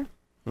are.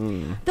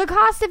 The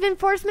cost of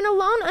enforcement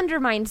alone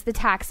undermines the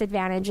tax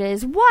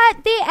advantages.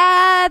 What the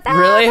F?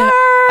 Really?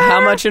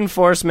 How much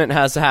enforcement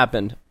has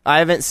happened? I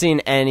haven't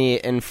seen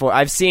any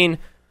I've seen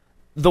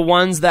the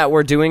ones that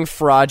were doing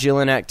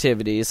fraudulent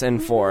activities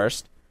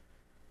enforced.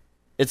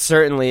 It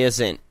certainly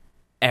isn't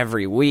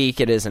every week.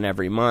 It isn't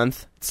every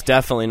month. It's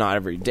definitely not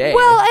every day.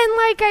 Well, and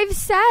like I've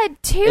said,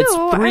 too. It's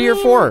 3 or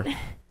 4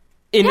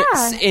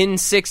 in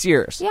 6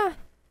 years. Yeah.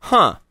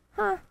 Huh.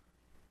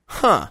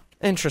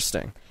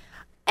 Interesting.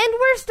 And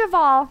worst of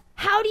all,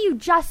 how do you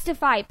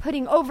justify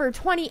putting over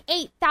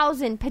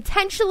 28,000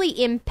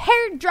 potentially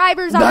impaired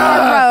drivers on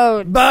our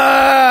roads?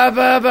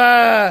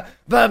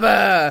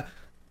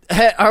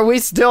 Are we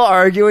still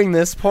arguing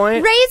this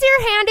point? Raise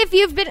your hand if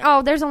you've been...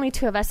 Oh, there's only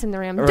 2 of us in the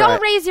room. Right.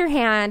 Don't raise your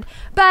hand.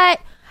 But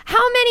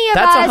how many of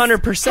That's us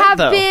 100%, have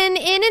though. been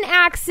in an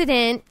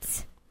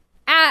accident?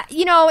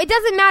 It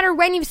doesn't matter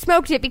when you've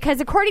smoked it,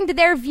 because according to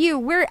their view,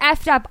 we're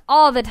effed up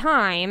all the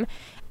time.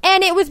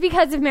 And it was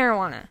because of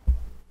marijuana.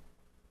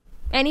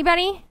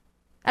 Anybody?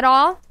 At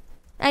all?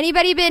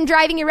 Anybody been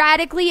driving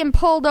erratically and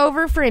pulled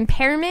over for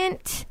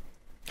impairment?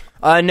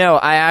 No,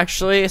 I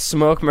actually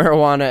smoke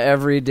marijuana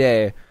every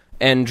day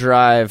and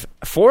drive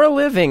for a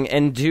living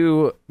and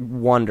do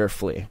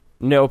wonderfully.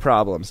 No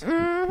problems.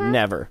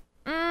 Never.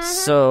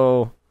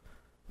 So,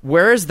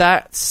 where does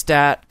that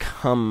stat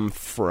come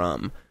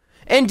from?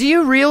 And do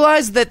you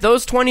realize that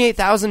those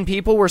 28,000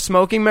 people were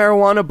smoking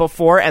marijuana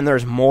before, and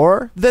there's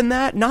more than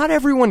that? Not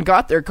everyone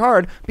got their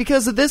card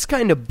because of this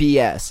kind of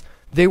BS.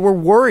 They were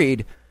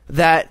worried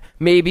that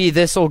maybe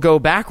this will go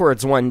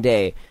backwards one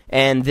day,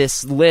 and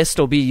this list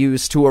will be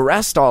used to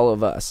arrest all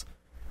of us.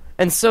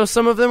 And so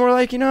some of them were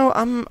like,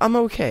 I'm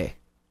okay.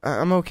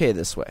 I'm okay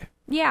this way.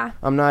 Yeah.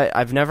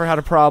 I've never had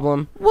a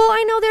problem. Well,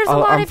 I know there's a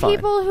lot I'm of fine.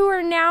 people who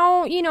are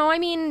now,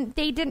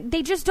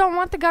 they just don't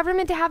want the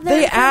government to have their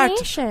They act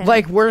information.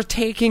 like we're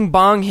taking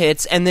bong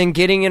hits and then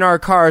getting in our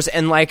cars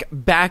and like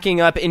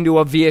backing up into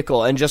a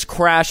vehicle and just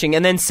crashing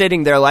and then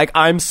sitting there like,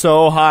 I'm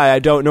so high, I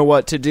don't know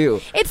what to do.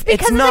 It's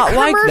because of not the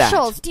like that.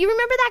 commercials. Do you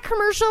remember that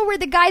commercial where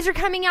the guys are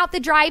coming out the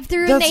drive-thru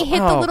and That's- they hit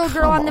the oh, little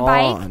girl on the come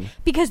bike on.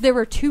 because they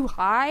were too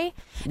high?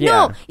 Yeah.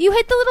 No, you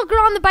hit the little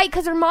girl on the bike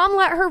because her mom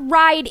let her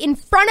ride in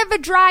front of a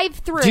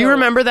drive-thru. Do you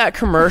remember that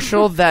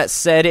commercial that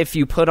said if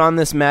you put on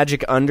this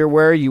magic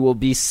underwear, you will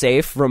be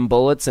safe from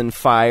bullets and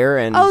fire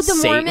and Oh, the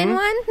Satan? Mormon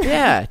one?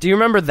 Yeah. Do you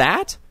remember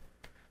that?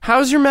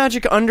 How's your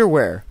magic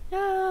underwear?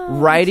 Oh,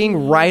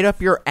 Riding right up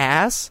your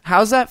ass?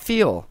 How's that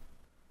feel?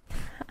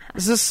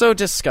 This is so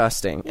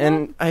disgusting,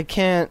 and I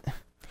can't...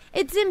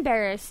 it's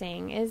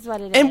embarrassing, is what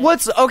it is. And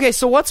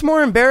what's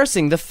more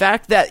embarrassing? The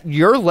fact that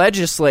your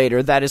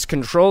legislator that is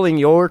controlling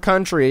your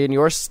country and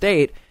your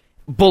state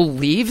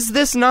believes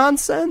this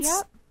nonsense?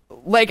 Yep.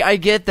 Like, I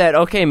get that,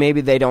 okay,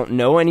 maybe they don't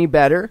know any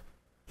better,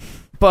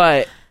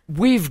 but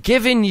we've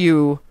given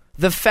you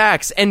the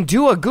facts, and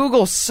do a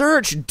Google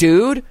search,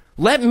 dude.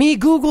 Let me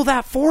Google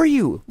that for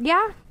you.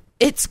 Yeah.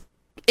 It's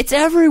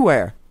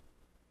everywhere.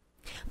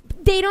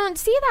 They don't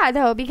see that,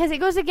 though, because it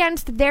goes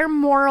against their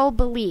moral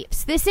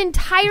beliefs. This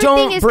entire thing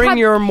Don't is... bring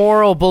your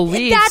moral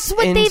beliefs That's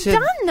what they've into...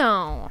 done,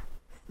 though.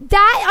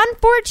 That,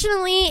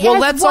 unfortunately, Well,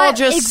 is let's what all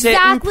just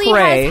exactly sit and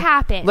pray. has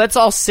happened. Let's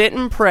all sit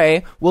and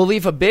pray. We'll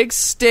leave a big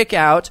stick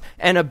out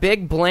and a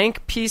big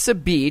blank piece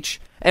of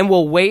beach, and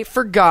we'll wait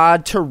for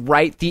God to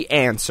write the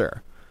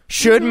answer.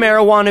 Should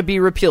marijuana be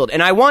repealed?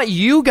 And I want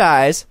you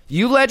guys,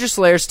 you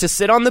legislators, to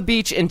sit on the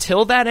beach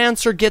until that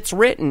answer gets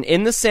written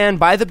in the sand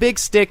by the big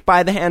stick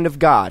by the hand of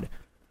God.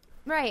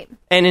 Right.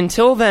 And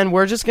until then,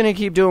 we're just going to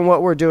keep doing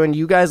what we're doing.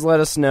 You guys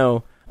let us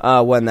know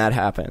when that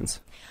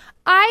happens.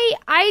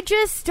 I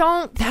just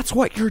don't... That's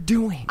what you're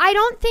doing. I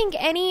don't think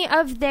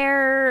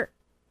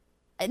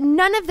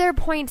none of their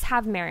points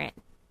have merit.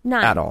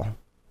 None. At all.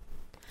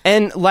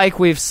 And like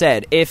we've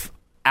said, if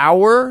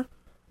our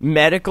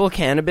medical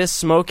cannabis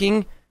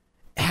smoking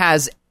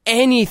has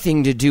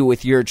anything to do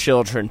with your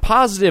children,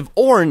 positive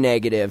or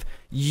negative,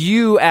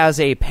 you as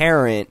a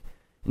parent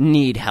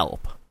need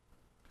help.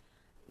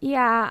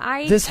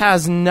 Yeah, This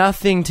has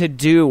nothing to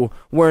do.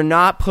 We're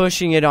not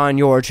pushing it on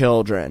your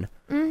children.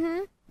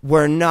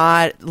 We're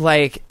not,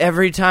 like,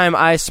 every time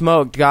I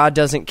smoked, God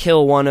doesn't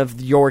kill one of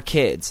your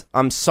kids.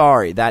 I'm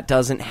sorry, that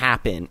doesn't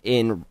happen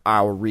in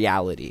our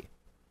reality.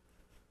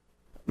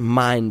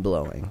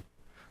 Mind-blowing.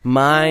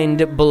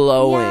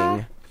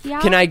 Mind-blowing. Yeah.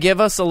 Can I give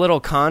us a little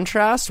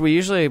contrast? We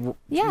usually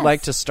Yes.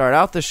 like to start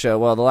out the show,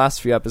 well, the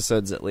last few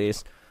episodes at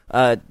least,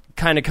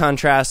 kind of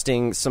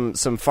contrasting some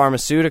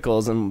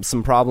pharmaceuticals and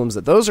some problems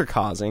that those are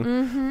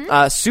causing.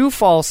 Sioux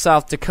Falls,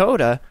 South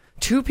Dakota,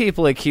 2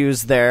 people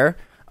accused there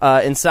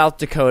in South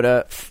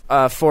Dakota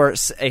for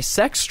a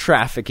sex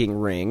trafficking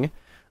ring.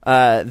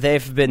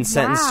 They've been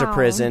sentenced to Wow.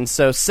 prison.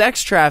 So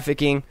sex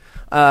trafficking,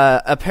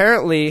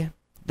 apparently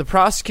the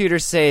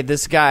prosecutors say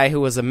this guy who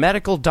was a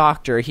medical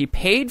doctor, he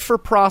paid for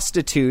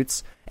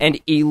prostitutes and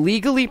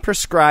illegally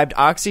prescribed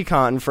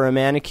OxyContin for a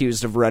man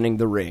accused of running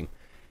the ring.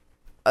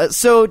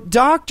 So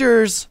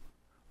doctors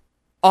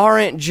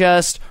aren't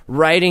just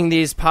writing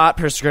these pot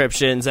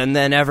prescriptions and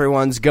then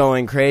everyone's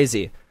going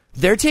crazy.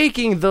 They're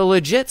taking the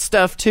legit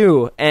stuff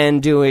too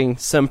and doing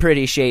some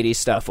pretty shady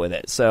stuff with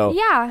it. So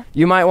Yeah.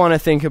 you might want to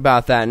think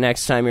about that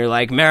next time you're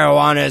like,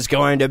 marijuana is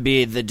going to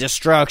be the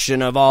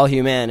destruction of all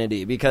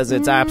humanity, because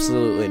it's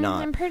absolutely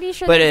not. I'm pretty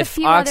sure But there's if a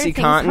few other things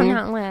on that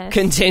OxyContin list.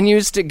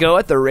 continues to go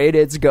at the rate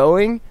it's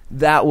going,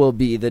 that will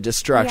be the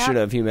destruction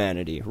Yep. of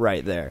humanity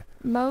right there.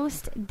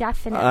 Most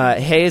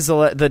definitely. Hayes,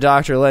 the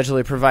doctor,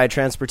 allegedly provided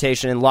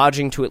transportation and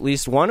lodging to at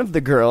least one of the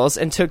girls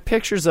and took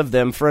pictures of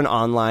them for an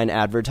online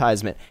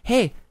advertisement.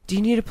 Hey, do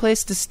you need a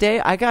place to stay?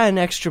 I got an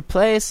extra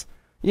place.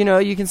 You know,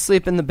 you can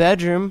sleep in the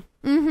bedroom.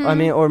 Mm-hmm. I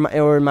mean,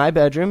 or in my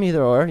bedroom,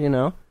 either or. You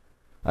know,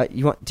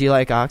 do you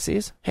like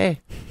oxys?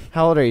 Hey,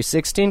 how old are you?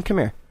 16. Come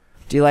here.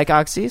 Do you like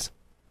oxys?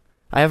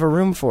 I have a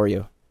room for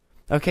you.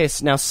 Okay,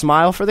 so now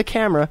smile for the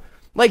camera.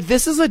 Like,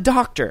 this is a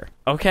doctor,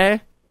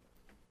 okay?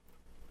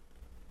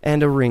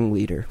 And a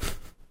ringleader.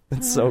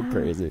 It's so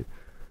crazy.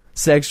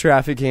 Sex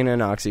trafficking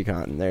and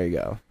OxyContin. There you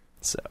go.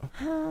 So,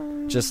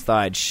 just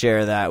thought I'd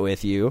share that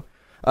with you.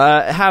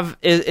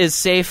 Is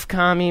Safe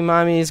Commie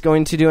Mommies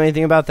going to do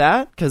anything about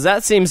that? Because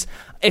that seems,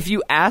 if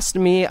you asked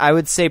me, I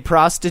would say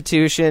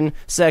prostitution,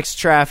 sex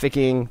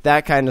trafficking,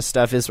 that kind of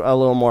stuff is a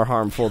little more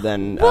harmful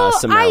than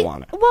some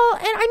marijuana. And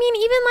I mean,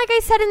 even like I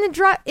said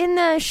in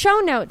the show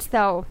notes,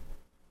 though,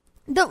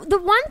 the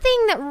one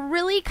thing that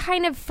really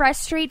kind of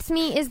frustrates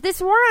me is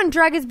this war on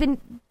drug has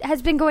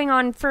been going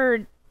on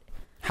for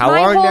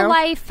my whole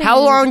life. How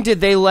long did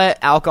they let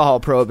alcohol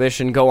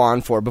prohibition go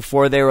on for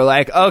before they were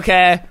like,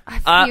 okay,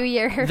 a few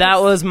years.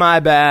 That was my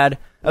bad.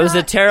 It was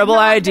a terrible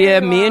not idea.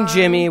 very Me and long.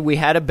 Jimmy, we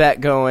had a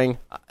bet going,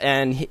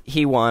 and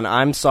he won.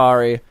 I'm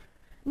sorry.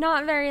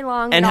 Not very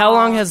long. And at how all.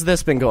 long has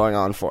this been going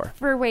on for?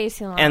 For way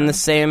too long. And the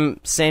same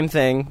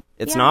thing.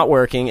 It's Yeah. not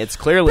working. It's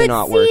clearly But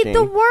not see, working.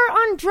 the war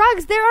on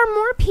drugs, there are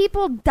more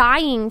people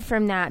dying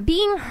from that,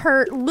 being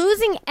hurt,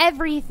 losing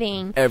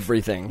everything.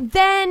 Everything.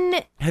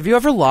 Then, Have you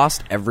ever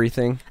lost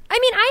everything? I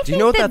mean, I Do you think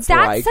know what that's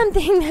that's like?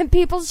 something that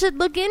people should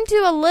look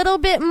into a little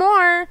bit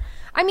more.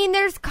 I mean,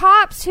 there's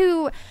cops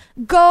who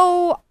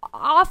go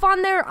off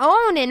on their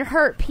own and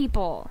hurt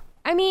people.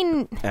 I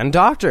mean, And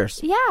doctors.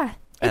 yeah.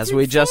 As it's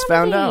we just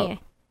found insanity. out.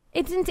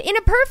 It's in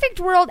a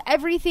perfect world,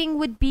 everything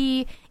would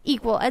be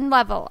equal and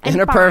level. And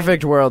In a fine.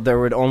 perfect world, there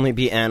would only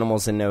be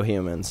animals and no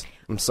humans.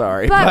 I'm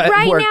sorry, But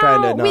right we're now,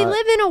 kind of not. we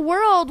live in a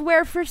world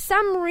where, for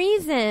some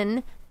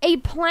reason, a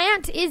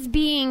plant is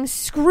being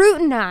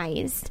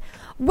scrutinized,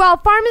 while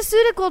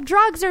pharmaceutical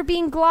drugs are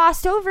being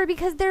glossed over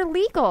because they're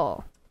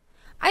legal.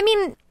 I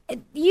mean,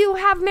 you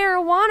have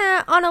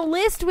marijuana on a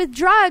list with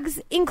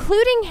drugs,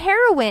 including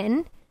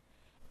heroin.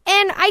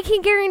 And I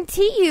can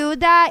guarantee you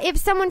that if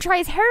someone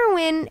tries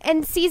heroin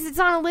and sees it's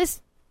on a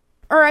list,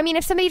 or I mean,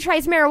 if somebody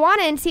tries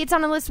marijuana and see it's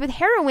on a list with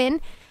heroin,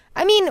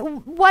 I mean,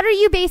 what are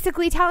you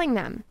basically telling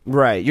them?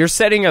 Right. You're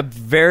setting a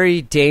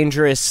very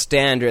dangerous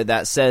standard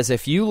that says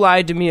if you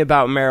lied to me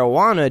about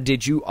marijuana,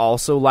 did you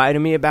also lie to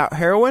me about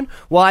heroin?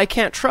 Well, I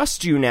can't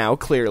trust you now,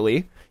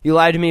 clearly. You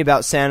lied to me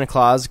about Santa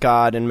Claus,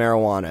 God, and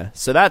marijuana.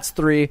 So that's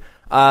 3.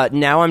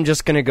 Now I'm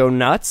just going to go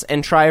nuts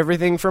and try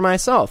everything for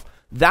myself.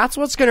 That's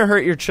what's going to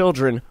hurt your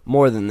children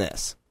more than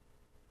this.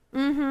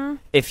 Mm-hmm.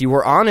 If you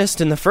were honest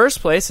in the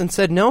first place and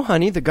said, no,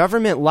 honey, the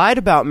government lied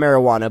about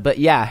marijuana, but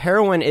yeah,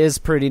 heroin is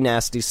pretty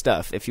nasty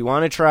stuff. If you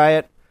want to try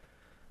it,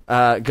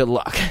 good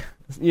luck.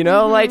 You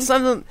know, like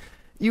something,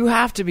 you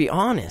have to be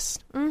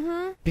honest.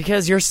 Mm-hmm.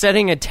 Because you're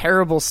setting a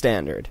terrible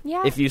standard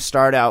if you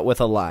start out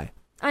with a lie.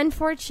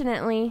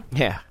 Unfortunately.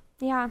 Yeah.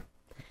 Yeah.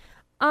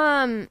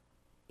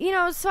 You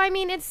know, so I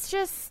mean, it's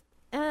just,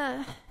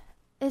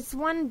 it's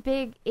one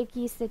big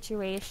icky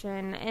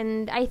situation,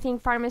 and I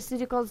think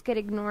pharmaceuticals get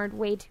ignored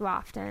way too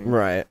often.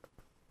 Right.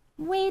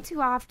 Way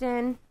too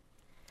often.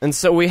 And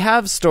so we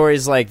have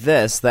stories like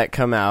this that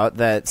come out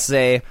that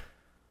say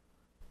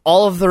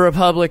all of the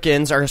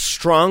Republicans are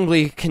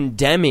strongly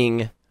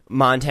condemning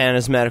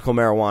Montana's medical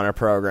marijuana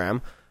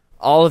program.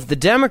 All of the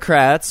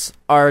Democrats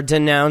are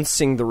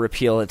denouncing the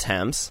repeal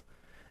attempts.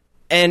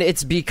 And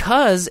it's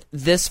because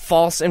this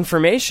false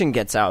information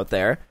gets out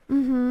there.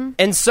 Mm-hmm.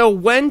 And so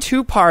when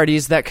two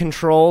parties that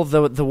control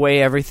the way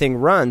everything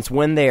runs,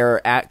 when they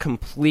are at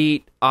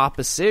complete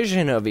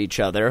opposition of each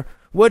other,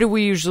 what do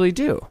we usually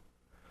do?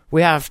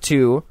 We have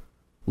to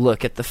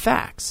look at the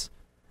facts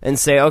and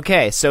say,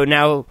 okay, so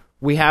now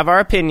we have our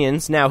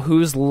opinions. Now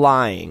who's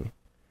lying?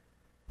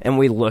 And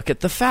we look at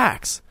the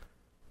facts.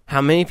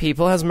 How many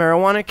people has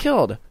marijuana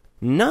killed?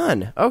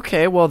 None.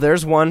 Okay, well,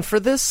 there's one for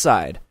this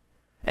side.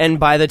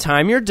 And by the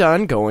time you're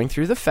done going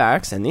through the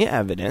facts and the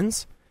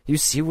evidence, you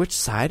see which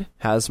side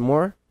has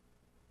more.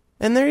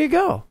 And there you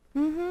go.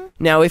 Mm-hmm.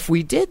 Now, if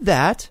we did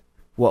that,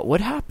 what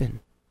would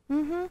happen?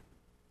 Mm-hmm.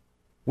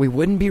 We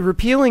wouldn't be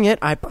repealing it,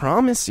 I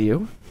promise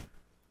you.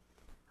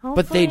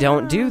 But they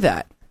don't do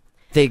that.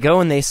 They go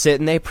and they sit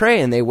and they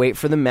pray and they wait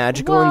for the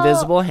magical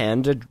invisible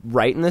hand to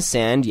write in the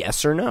sand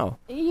yes or no.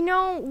 You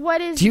know,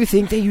 what is... Do you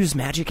think they use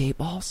magic 8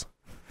 balls?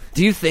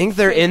 Do you think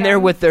they're in there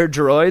with their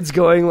droids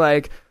going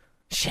like,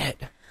 shit,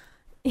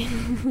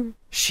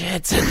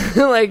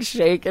 like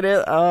shaking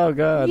it? Oh,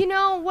 God. You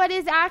know, what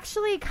is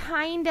actually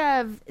kind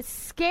of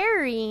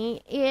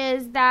scary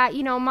is that,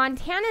 you know,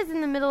 Montana's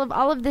in the middle of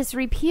all of this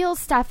repeal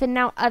stuff, and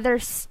now other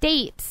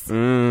states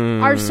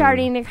are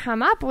starting to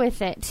come up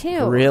with it,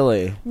 too.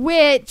 Really?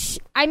 Which,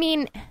 I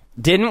mean...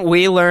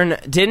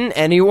 Didn't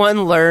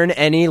anyone learn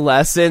any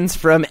lessons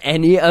from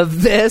any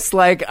of this?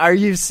 Like, are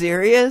you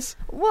serious?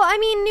 Well, I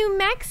mean, New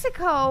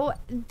Mexico,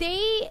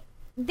 they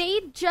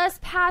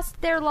just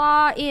passed their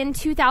law in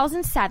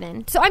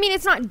 2007. So, I mean,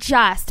 it's not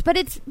just, but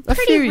it's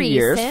pretty few recent.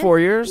 years, 4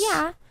 years.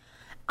 Yeah.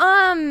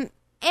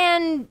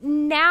 And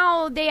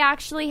now they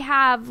actually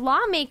have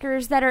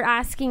lawmakers that are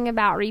asking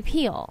about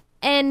repeal.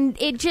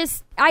 And it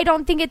just, I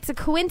don't think it's a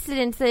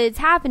coincidence that it's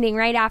happening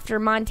right after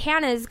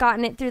Montana's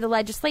gotten it through the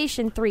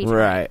legislation 3 times.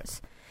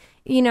 Right.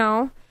 You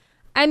know?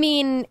 I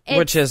mean...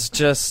 Which is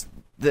just...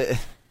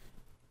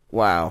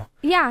 Wow.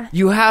 Yeah.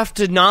 You have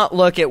to not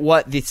look at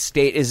what the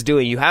state is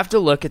doing. You have to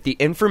look at the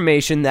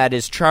information that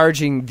is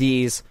charging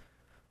these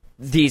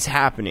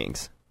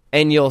happenings.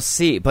 And you'll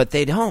see. But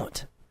they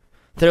don't.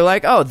 They're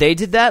like, oh, they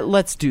did that?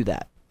 Let's do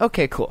that.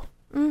 Okay, cool.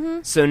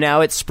 Mm-hmm. So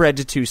now it's spread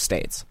to 2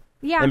 states.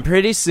 Yeah. And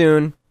pretty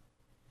soon,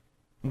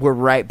 we're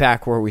right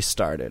back where we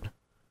started.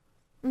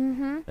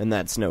 Mm-hmm. And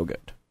that's no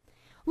good.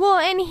 Well,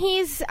 and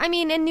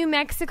and New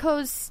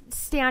Mexico's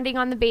standing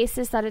on the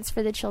basis that it's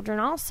for the children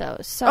also.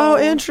 So. Oh,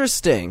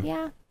 interesting.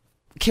 Yeah.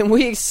 Can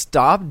we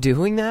stop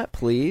doing that,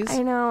 please?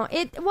 I know.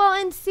 It's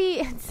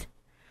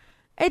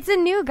a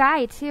new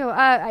guy, too.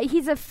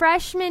 He's a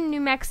freshman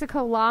New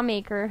Mexico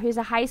lawmaker who's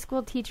a high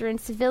school teacher in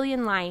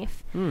civilian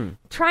life,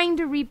 trying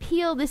to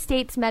repeal the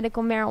state's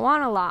medical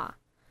marijuana law.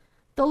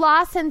 The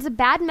law sends a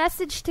bad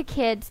message to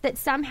kids that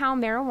somehow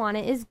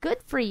marijuana is good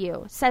for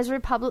you, says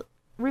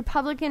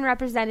Republican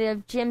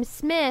Representative Jim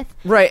Smith.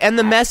 Right, and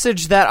the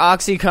message that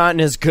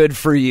OxyContin is good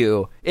for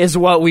you is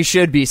what we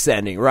should be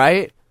sending,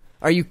 right?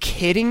 Are you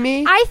kidding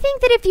me? I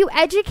think that if you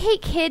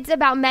educate kids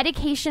about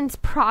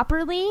medications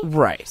properly,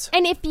 right,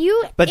 and if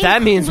you but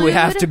that means we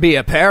have to be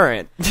a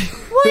parent.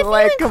 Well, if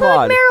like, you come include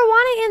on.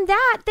 marijuana in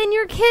that, then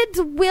your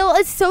kids will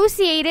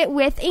associate it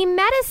with a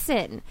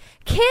medicine.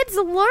 Kids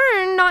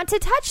learn not to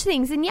touch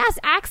things, and yes,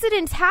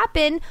 accidents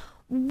happen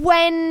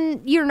when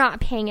you're not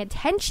paying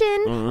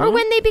attention or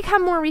when they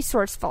become more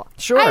resourceful.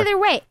 Sure. Either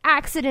way,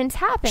 accidents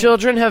happen.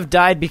 Children have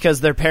died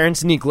because their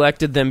parents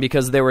neglected them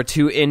because they were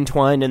too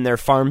entwined in their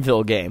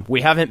Farmville game.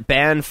 We haven't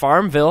banned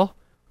Farmville.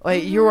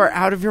 Like, you are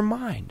out of your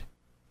mind.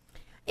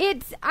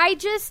 And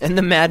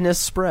the madness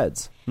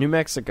spreads. New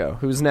Mexico.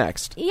 Who's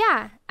next?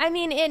 Yeah. I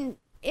mean,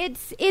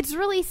 it's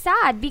really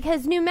sad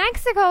because New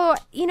Mexico,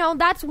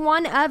 that's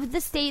one of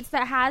the states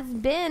that has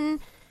been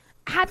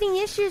having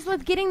issues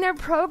with getting their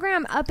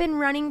program up and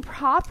running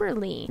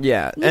properly.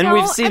 Yeah,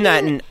 we've seen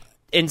that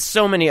in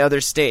so many other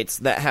states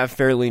that have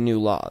fairly new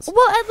laws.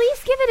 Well, at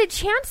least give it a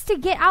chance to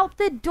get out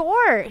the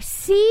door.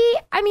 See?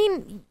 I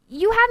mean,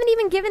 you haven't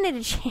even given it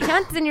a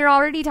chance and you're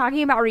already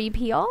talking about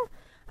repeal?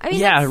 I mean,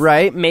 yeah,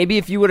 right? Maybe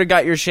if you would have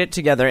got your shit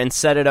together and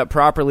set it up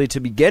properly to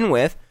begin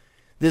with,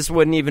 this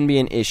wouldn't even be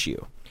an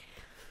issue.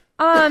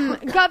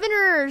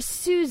 Governor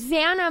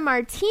Susana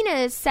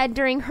Martinez said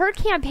during her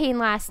campaign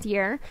last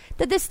year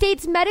that the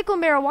state's medical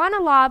marijuana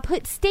law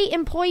put state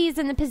employees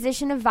in the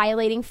position of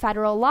violating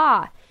federal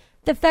law.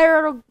 The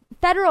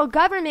federal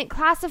government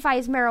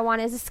classifies marijuana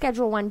as a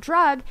Schedule I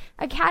drug,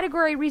 a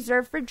category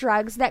reserved for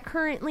drugs that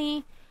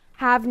currently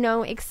have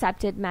no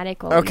accepted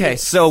medical Okay,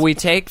 use. so we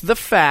take the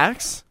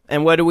facts,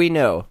 and what do we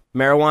know?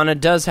 Marijuana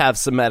does have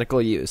some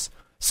medical use.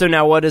 So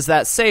now what does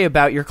that say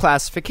about your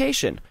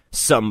classification?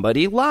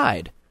 Somebody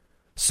lied.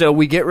 So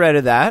we get rid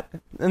of that,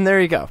 and there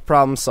you go.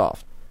 Problem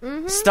solved.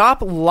 Mm-hmm.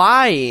 Stop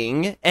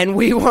lying, and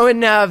we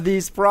won't have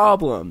these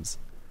problems.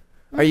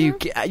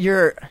 Mm-hmm.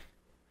 You're...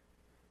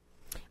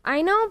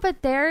 I know,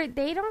 but they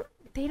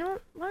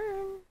don't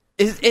learn.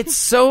 It's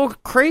so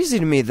crazy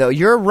to me, though.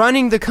 You're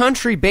running the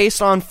country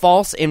based on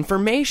false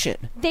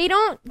information. They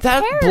don't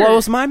That care.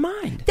 blows my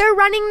mind. They're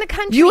running the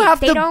country. You have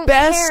they the don't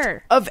best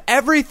care. of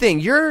everything.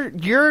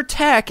 Your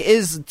tech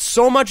is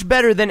so much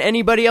better than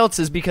anybody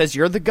else's because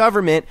you're the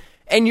government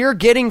and you're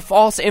getting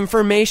false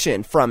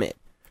information from it.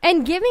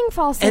 And giving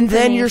false and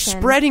information. then you're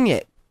spreading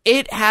it.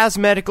 It has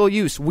medical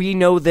use. We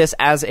know this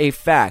as a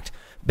fact.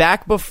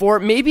 Back before,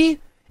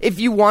 maybe if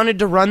you wanted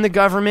to run the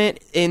government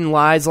in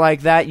lies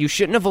like that, you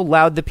shouldn't have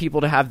allowed the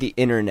people to have the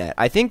internet.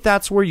 I think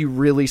that's where you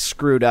really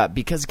screwed up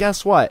because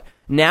guess what?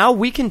 Now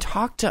we can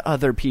talk to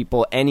other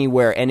people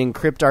anywhere and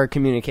encrypt our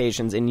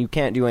communications and you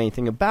can't do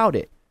anything about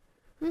it.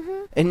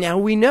 Mm-hmm. And now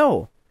we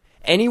know.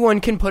 Anyone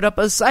can put up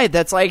a site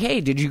that's like,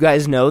 hey, did you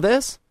guys know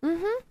this?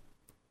 Mm-hmm.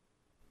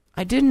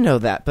 I didn't know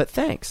that, but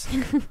thanks.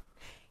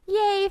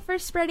 Yay for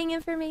spreading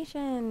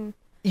information.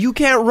 You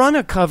can't run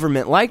a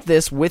government like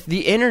this with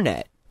the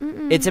internet.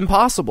 Mm-mm. It's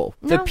impossible.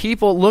 No. The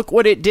people, look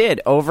what it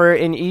did over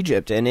in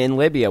Egypt and in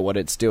Libya, what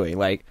it's doing.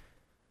 Like,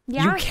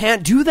 you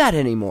can't do that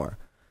anymore.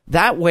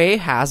 That way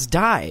has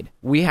died.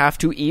 We have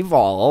to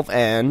evolve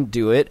and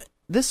do it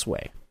this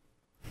way.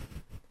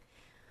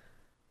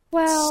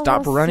 Well,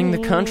 Stop we'll running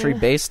see. the country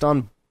based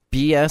on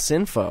BS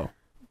info.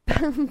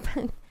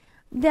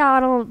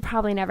 That'll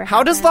probably never happen.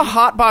 How does the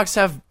hotbox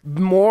have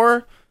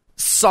more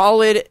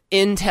solid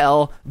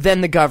intel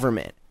than the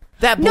government?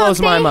 That blows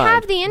my mind. No, they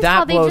have the intel.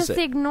 That They blows just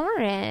ignore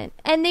it.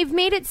 And they've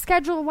made it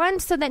Schedule I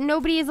so that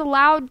nobody is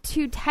allowed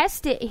to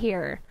test it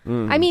here.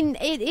 I mean,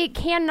 it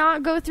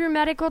cannot go through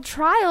medical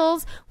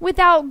trials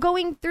without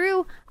going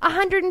through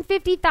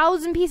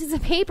 150,000 pieces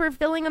of paper,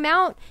 filling them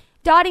out,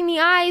 dotting the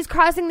I's,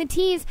 crossing the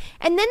T's,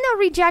 and then they'll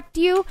reject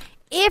you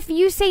if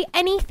you say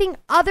anything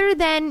other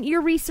than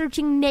you're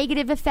researching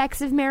negative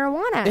effects of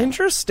marijuana.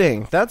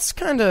 Interesting. That's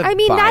kind of I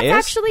mean, biased.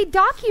 that's actually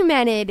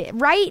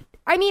documented, right?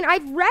 I mean,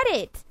 I've read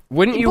it.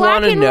 Wouldn't you Black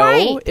want to and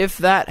know white. if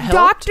that helped?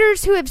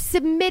 Doctors who have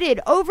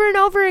submitted over and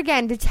over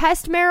again to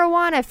test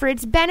marijuana for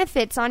its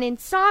benefits on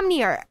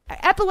insomnia,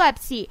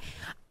 epilepsy,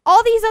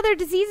 all these other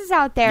diseases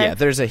out there. Yeah,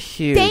 there's a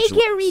huge... They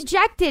get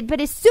rejected,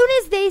 but as soon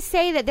as they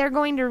say that they're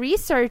going to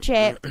research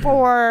it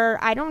for,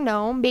 I don't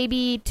know,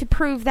 maybe to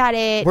prove that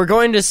it... We're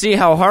going to see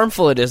how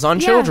harmful it is on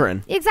Yeah,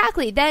 children.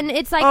 Exactly. Then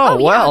it's like, Oh,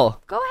 yeah,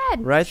 well. go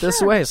ahead. Right this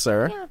Sure. way,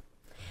 sir. Yeah.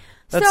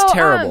 That's So,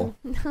 terrible.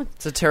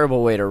 It's a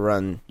terrible way to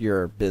run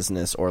your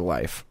business or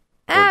life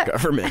or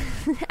government.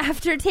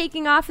 After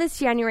taking office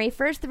January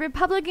 1st, the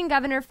Republican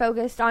governor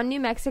focused on New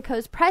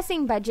Mexico's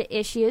pressing budget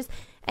issues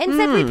and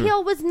said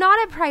repeal was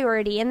not a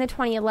priority in the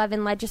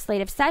 2011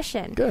 legislative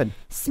session. Good.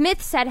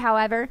 Smith said,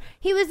 however,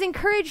 he was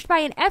encouraged by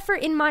an effort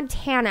in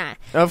Montana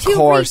Of to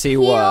course he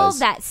repeal was.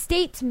 that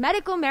state's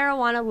medical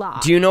marijuana law.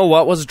 Do you know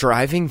what was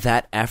driving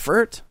that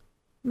effort?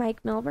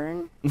 Mike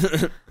Milburn.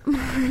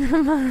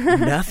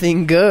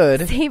 Nothing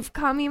good. Save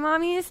commie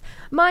mommies.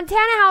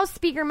 Montana House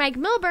Speaker Mike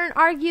Milburn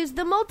argues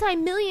the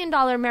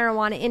multi-million-dollar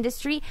marijuana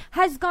industry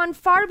has gone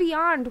far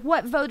beyond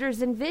what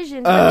voters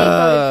envisioned when they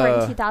voted for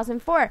it in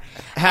 2004.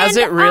 Has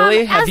And, it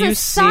really? Have as you a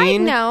side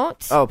seen?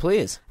 note, Oh,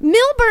 please.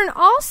 Milburn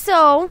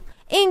also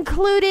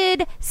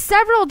included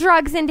several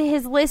drugs into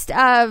his list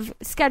of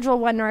Schedule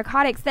 1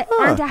 narcotics that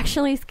aren't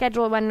actually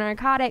Schedule 1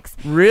 narcotics.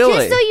 Really?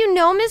 Just so you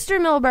know,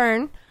 Mr.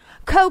 Milburn,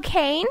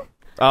 cocaine,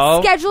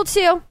 Oh, Schedule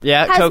 2,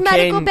 yeah, has cocaine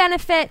medical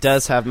benefits.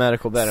 does have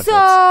medical benefits.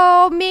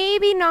 So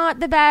maybe not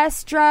the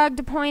best drug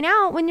to point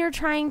out when you're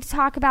trying to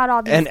talk about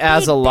all these And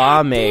as a big, bad,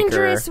 lawmaker-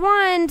 dangerous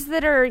ones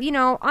that are,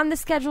 on the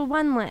Schedule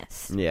 1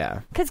 list.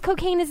 Yeah. Because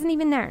cocaine isn't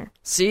even there.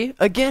 See,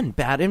 again,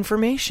 bad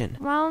information.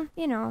 Well,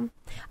 It's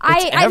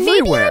I maybe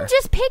everywhere. I'm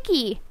just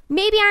picky.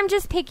 Maybe I'm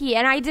just picky,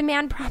 and I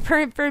demand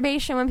proper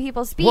information when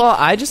people speak. Well,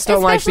 I just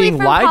don't like especially being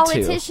from lied to.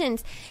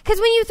 politicians.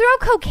 Because when you throw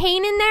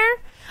cocaine in there,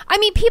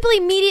 people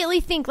immediately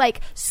think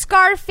like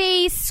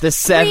Scarface, The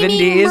screaming,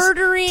 70s.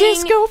 murdering,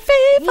 Disco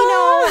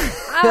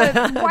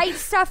fever. white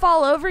stuff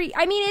all over.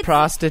 It's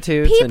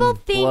Prostitutes People and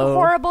think blow.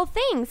 horrible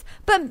things,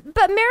 but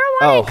marijuana,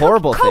 Oh, and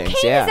horrible things,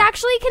 cocaine yeah. is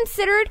actually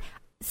considered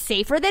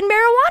safer than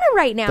marijuana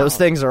right now. Those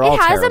things are all It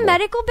has terrible. a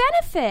medical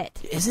benefit.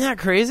 Isn't that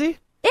crazy?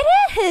 It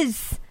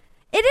is.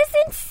 It is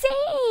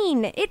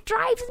insane. It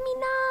drives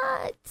me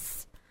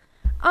nuts.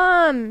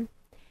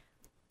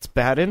 It's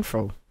bad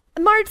info.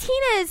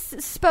 Martinez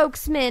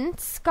spokesman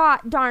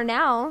Scott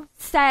Darnell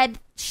said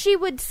she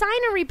would sign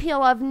a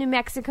repeal of New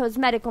Mexico's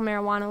medical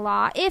marijuana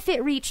law if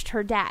it reached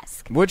her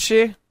desk. Would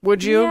she?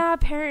 Would you? Yeah,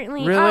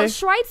 apparently. Really?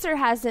 Schweitzer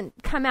hasn't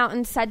come out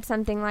and said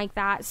something like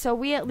that, so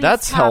we at least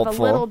That's have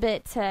helpful. a little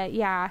bit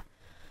to,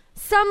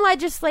 Some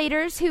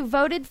legislators who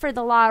voted for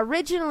the law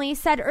originally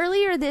said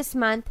earlier this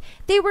month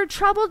they were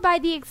troubled by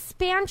the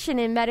expansion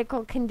in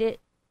medical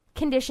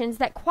conditions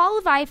that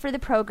qualify for the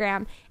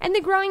program and the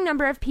growing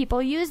number of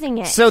people using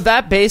it. So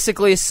that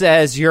basically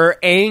says you're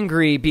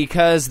angry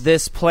because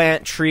this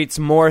plant treats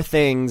more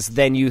things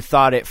than you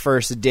thought it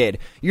first did.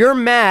 You're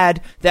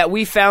mad that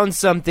we found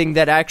something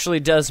that actually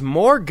does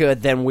more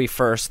good than we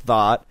first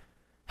thought.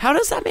 How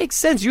does that make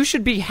sense? You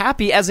should be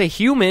happy as a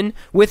human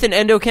with an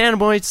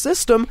endocannabinoid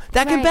system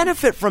that can Right.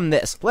 benefit from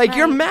this. Like,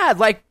 you're Right. mad.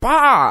 Like,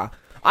 bah,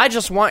 I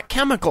just want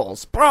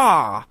chemicals.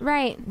 Bah.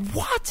 Right.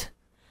 What?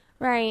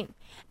 Right.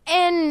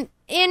 And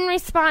in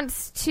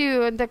response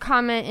to the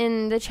comment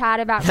in the chat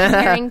about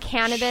comparing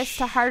cannabis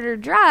to harder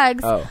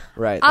drugs, Oh,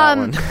 right. That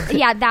one.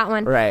 yeah, that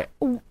one. Right.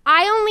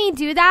 I only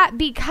do that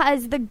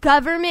because the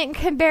government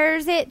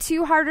compares it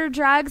to harder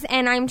drugs,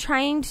 and I'm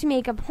trying to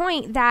make a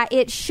point that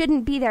it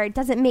shouldn't be there. It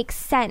doesn't make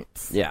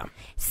sense. Yeah.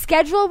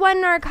 Schedule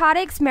 1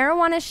 narcotics,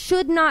 marijuana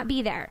should not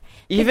be there.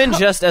 Even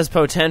just as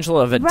potential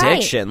of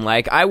addiction,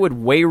 like I would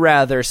way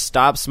rather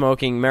stop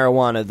smoking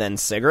marijuana than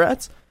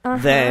cigarettes,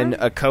 than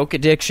a coke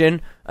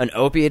addiction, an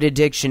opiate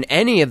addiction,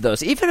 any of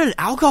those. Even an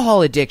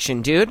alcohol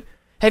addiction, dude.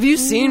 Have you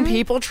seen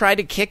people try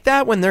to kick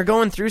that when they're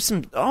going through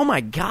some? Oh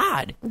my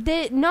god!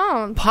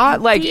 No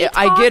Pot, like,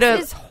 I get detox a-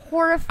 is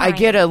horrifying. I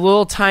get a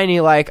little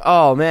tiny like,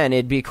 oh man,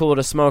 it'd be cool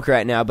to smoke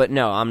right now, but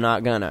no, I'm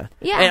not gonna.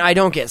 Yeah. And I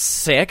don't get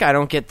sick. I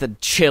don't get the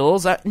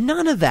chills.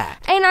 None of that.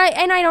 And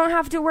I don't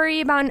have to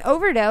worry about an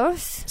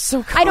overdose.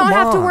 So I don't come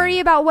have to on. worry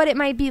about what it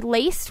might be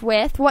laced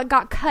with, what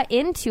got cut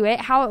into it,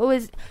 how it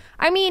was.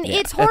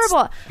 It's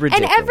horrible.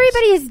 ridiculous. And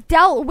everybody has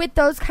dealt with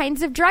those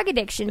kinds of drug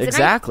addictions.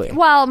 Exactly.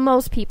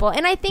 Most people.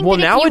 And I think Well,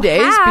 that if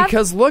nowadays, you have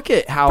because look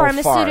at how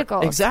pharmaceuticals.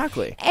 far.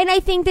 Exactly. And I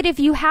think that if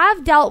you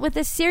have dealt with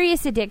a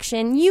serious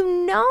addiction,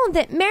 you know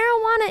that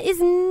marijuana is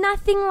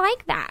nothing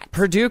like that.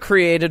 Purdue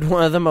created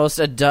one of the most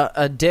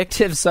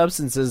addictive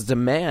substances to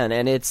man,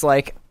 and it's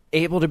like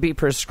able to be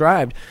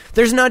prescribed.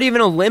 There's not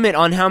even a limit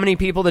on how many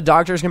people the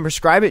doctors can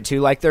prescribe it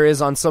to, like there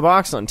is on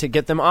Suboxone, to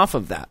get them off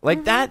of that.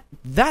 Like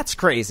that's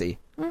crazy.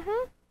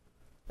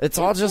 It's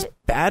all just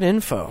bad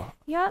info.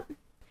 Yep.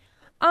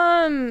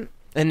 And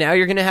now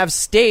you're going to have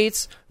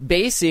states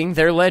basing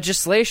their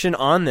legislation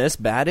on this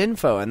bad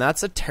info, and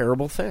that's a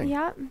terrible thing.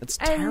 Yep. It's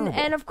terrible.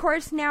 And of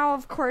course,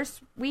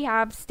 we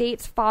have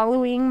states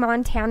following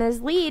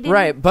Montana's lead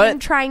Right, but in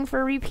trying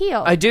for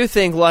repeal. I do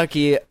think,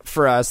 lucky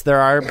for us, there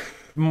are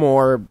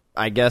more,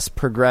 I guess,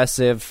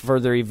 progressive,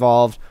 further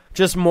evolved,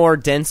 just more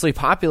densely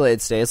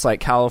populated states like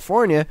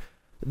California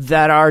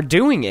that are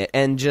doing it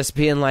and just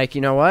being like,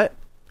 you know what?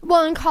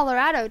 Well, in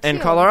Colorado too. In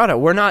Colorado,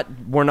 we're not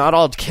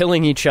all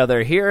killing each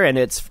other here, and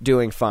it's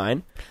doing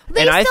fine. They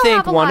and I still think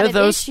have a one lot of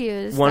those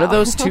issues, one of though.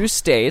 those two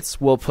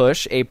states will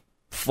push a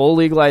full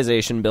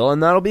legalization bill,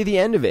 and that'll be the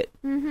end of it.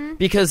 Mm-hmm.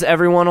 Because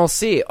everyone will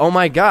see, oh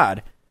my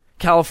God,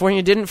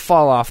 California didn't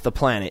fall off the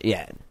planet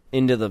yet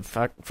into the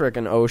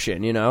frickin'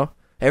 ocean. You know,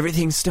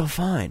 everything's still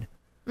fine.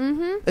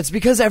 Mm-hmm. It's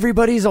because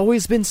everybody's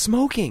always been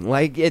smoking.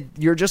 Like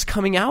you're just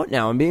coming out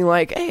now and being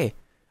like, hey,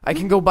 I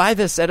can go buy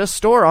this at a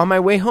store on my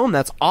way home.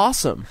 That's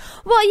awesome.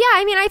 Well, yeah,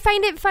 I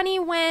find it funny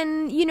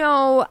when,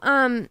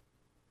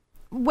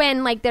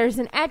 when like there's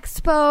an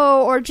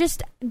expo or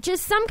just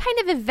some kind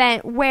of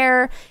event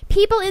where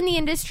people in the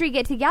industry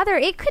get together,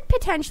 it could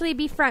potentially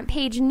be front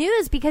page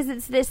news because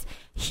it's this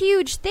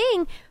huge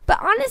thing. But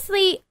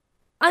honestly,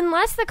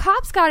 unless the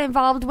cops got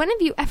involved, when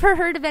have you ever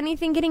heard of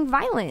anything getting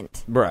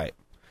violent? Right.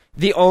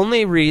 The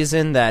only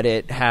reason that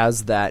it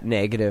has that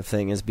negative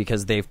thing is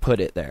because they've put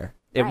it there.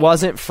 It Right.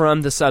 wasn't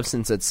from the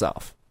substance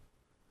itself.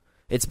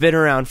 It's been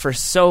around for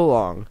so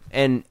long,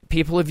 and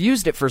people have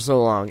used it for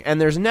so long,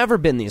 and there's never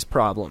been these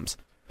problems.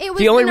 It was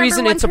The only number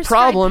reason one it's a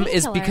prescribed problem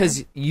is painkiller.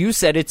 because you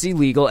said it's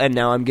illegal, and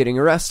now I'm getting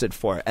arrested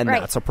for it, and Right.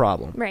 that's a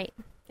problem. Right.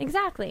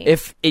 Exactly.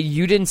 If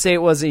you didn't say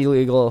it was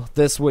illegal,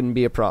 this wouldn't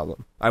be a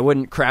problem. I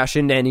wouldn't crash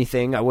into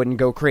anything. I wouldn't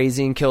go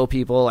crazy and kill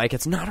people. Like,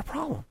 it's not a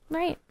problem.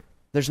 Right.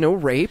 There's no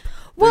rape.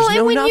 Well, There's no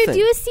and when nothing.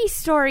 you do see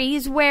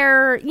stories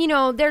where, you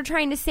know, they're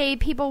trying to say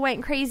people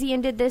went crazy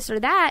and did this or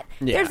that,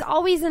 Yeah. there's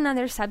always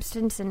another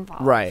substance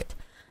involved. Right.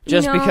 You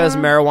Just know? because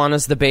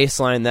marijuana's the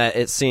baseline that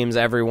it seems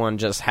everyone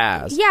just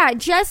has. Yeah,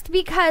 just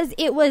because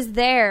it was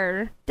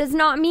there does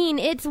not mean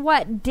it's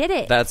what did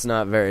it. That's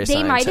not very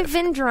They might scientific.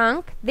 have been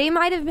drunk. They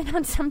might have been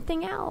on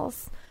something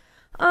else.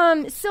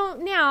 So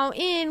now,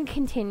 in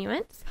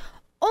continuance,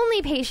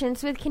 only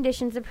patients with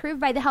conditions approved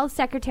by the health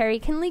secretary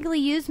can legally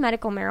use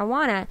medical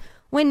marijuana.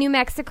 When New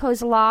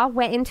Mexico's law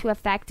went into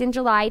effect in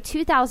July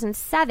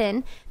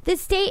 2007, the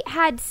state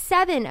had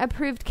 7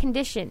 approved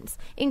conditions,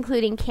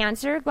 including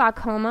cancer,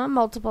 glaucoma,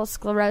 multiple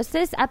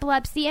sclerosis,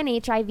 epilepsy, and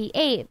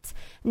HIV/AIDS.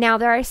 Now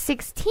there are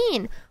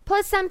 16,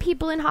 plus some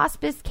people in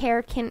hospice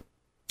care can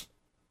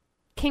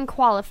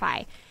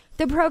qualify.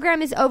 The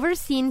program is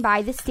overseen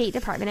by the State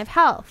Department of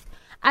Health.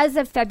 As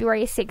of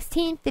February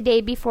 16th, the day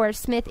before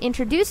Smith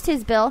introduced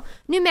his bill,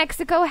 New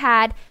Mexico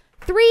had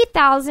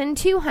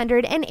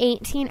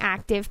 3,218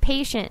 active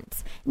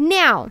patients.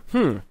 Now,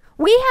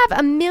 we have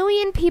 1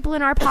 million people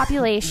in our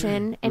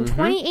population, and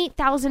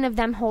 28,000 of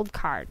them hold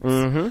cards.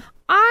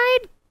 I'd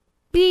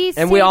be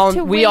safe we all-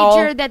 to we wager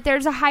all- that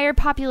there's a higher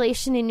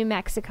population in New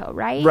Mexico,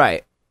 right?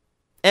 Right.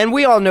 And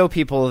we all know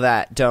people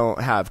that don't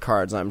have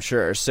cards, I'm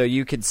sure. So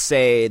you could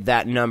say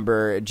that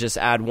number, just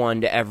add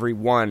 1 to every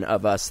one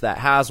of us that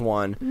has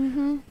one.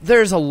 Mm-hmm.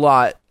 There's a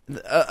lot,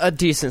 a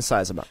decent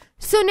size amount.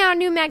 So now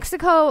New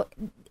Mexico,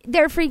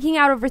 they're freaking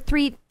out over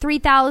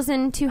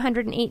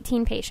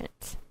 3,218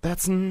 patients.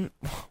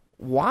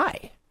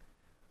 Why?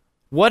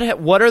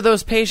 What are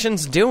those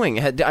patients doing?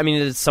 I mean,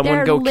 did someone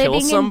They're go living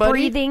kill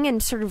somebody? and breathing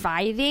and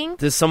surviving.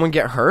 Did someone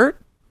get hurt?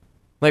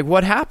 Like,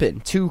 what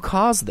happened to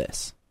cause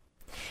this?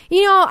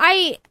 You know,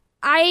 I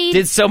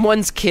Did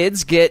someone's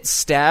kids get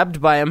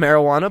stabbed by a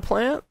marijuana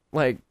plant?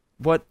 Like,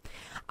 what?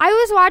 I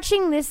was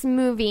watching this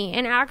movie,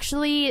 and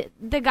actually,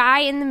 the guy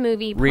in the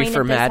movie pointed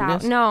Reefer this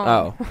Madness? out.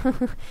 No. Oh.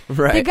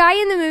 Right. The guy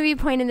in the movie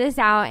pointed this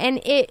out, and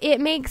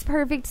it makes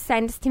perfect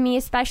sense to me,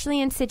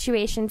 especially in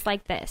situations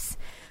like this.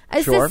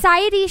 A Sure.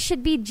 society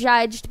should be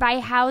judged by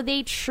how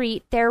they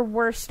treat their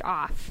worst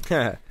off.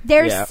 They're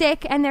Yeah.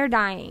 sick and they're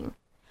dying.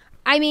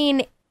 I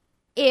mean,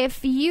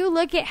 if you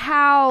look at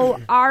how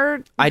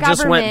our I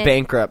just went government-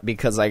 bankrupt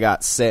because I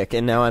got sick,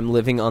 and now I'm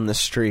living on the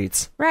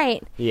streets.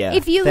 Right. Yeah,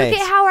 If you thanks.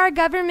 look at how our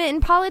government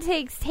and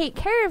politics take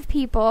care of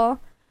people,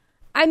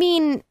 I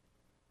mean,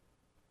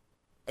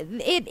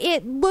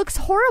 it looks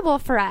horrible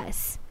for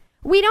us.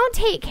 We don't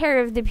take care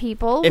of the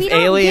people. If we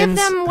don't aliens-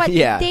 give them what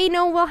yeah. they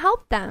know will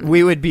help them.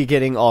 We would be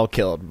getting all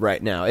killed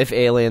right now if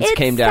aliens It's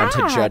came down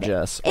to sad. judge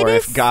us, It or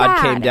is if God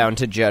sad. came down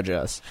to judge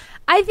us.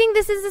 I think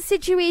this is a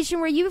situation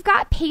where you've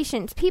got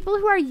patients, people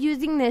who are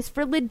using this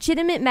for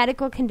legitimate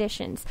medical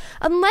conditions.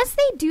 Unless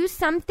they do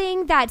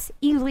something that's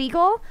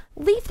illegal,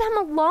 leave them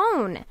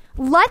alone.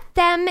 Let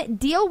them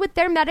deal with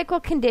their medical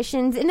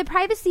conditions in the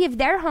privacy of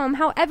their home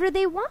however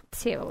they want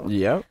to.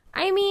 Yep.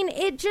 I mean,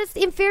 it just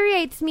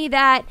infuriates me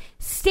that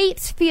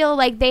states feel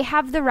like they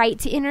have the right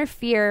to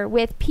interfere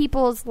with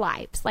people's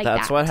lives like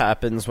That's that. what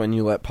happens when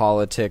you let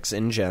politics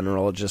in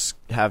general just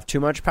have too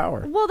much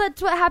power. Well,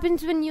 that's what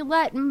happens when you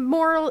let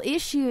moral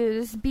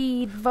issues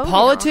be voted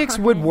Politics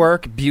on. would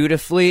work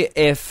beautifully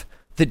if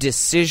the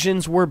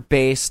decisions were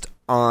based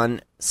on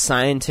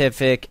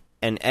scientific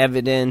and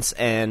evidence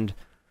and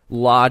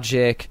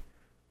logic.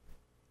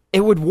 It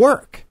would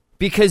work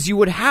because you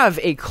would have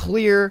a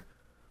clear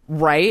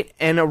right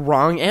and a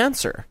wrong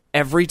answer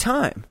every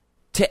time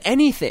to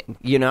anything,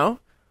 you know?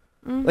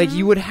 Like,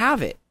 you would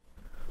have it.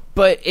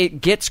 But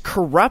it gets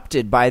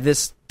corrupted by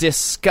this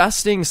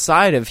disgusting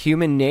side of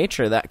human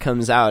nature that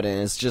comes out,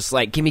 and it's just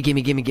like, gimme,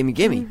 gimme, gimme, gimme,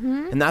 gimme.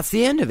 And that's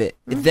the end of it.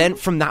 Then,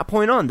 from that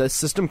point on, the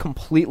system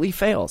completely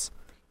fails.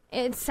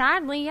 It's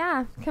sadly,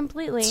 yeah,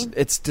 completely.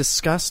 It's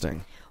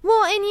disgusting.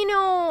 Well, and you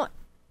know,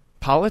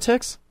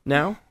 Politics,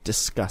 now,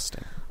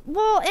 disgusting.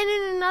 well, and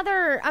in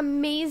another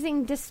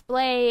amazing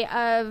display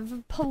of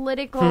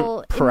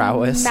political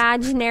Prowess.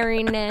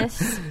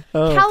 imaginariness,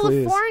 Oh,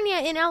 California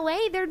in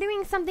LA, they're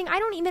doing something I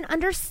don't even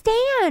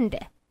understand.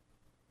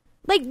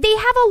 Like, they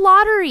have a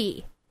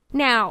lottery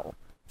now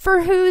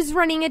for who's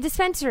running a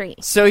dispensary.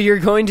 So you're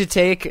going to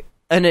take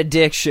an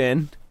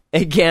addiction,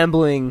 a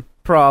gambling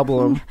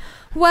problem.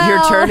 Well,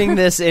 You're turning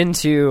this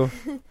into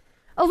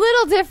A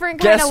little different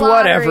kind Guess of what,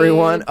 lottery,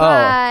 everyone? Oh,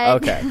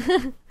 but- okay.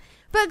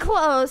 But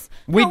close.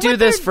 We No, do what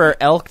this they're- for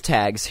elk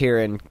tags here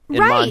in Right.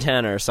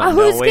 Montana or something,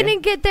 Who's don't we? gonna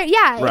get there?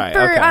 Yeah, Right,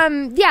 for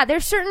okay. yeah,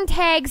 there's certain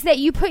tags that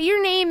you put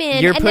your name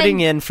in. You're and putting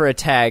then in for a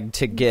tag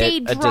to get they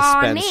a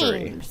draw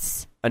dispensary.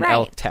 names. An Right.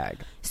 elk tag.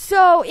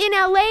 So in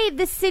LA,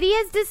 the city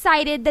has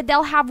decided that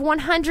they'll have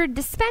 100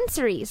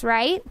 dispensaries,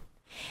 right?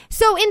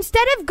 So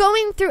instead of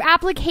going through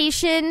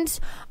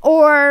applications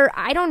or,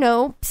 I don't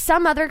know,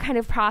 some other kind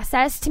of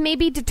process to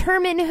maybe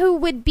determine who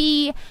would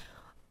be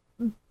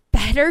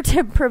better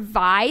to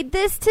provide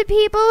this to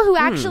people, who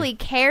actually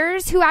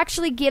cares, who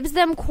actually gives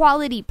them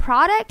quality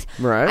product.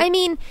 Right. I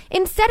mean,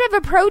 instead of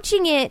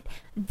approaching it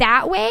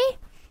that way,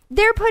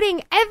 they're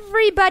putting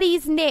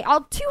everybody's name,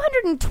 all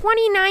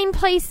 229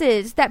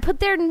 places that put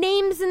their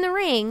names in the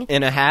ring.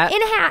 In a hat? In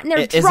a hat, and they're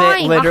Is it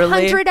drawing literally-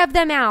 100 of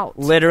them out.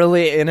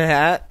 Literally in a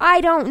hat?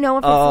 I don't know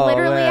if it's Oh,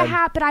 literally man. a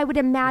hat, but I would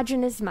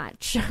imagine as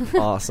much.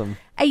 Awesome.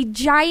 A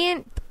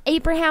giant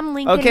Abraham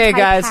Lincoln Okay, type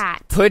guys,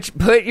 hat.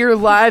 put your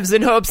lives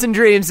and hopes and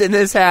dreams in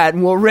this hat,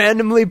 and we'll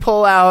randomly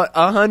pull out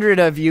 100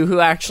 of you who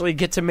actually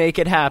get to make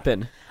it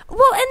happen.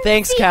 Well, and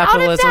Thanks, see,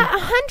 capitalism. out of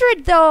that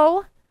 100,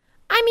 though,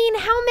 I mean,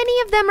 how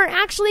many of them are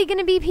actually going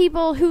to be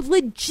people who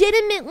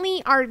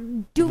legitimately are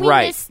doing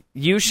Right. this?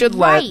 You should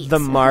right. let the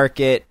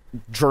market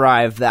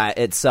drive that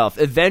itself.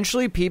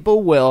 Eventually,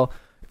 people will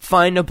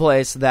find a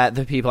place that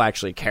the people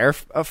actually care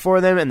for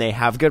them, and they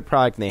have good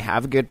product, and they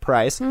have a good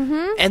price,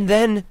 and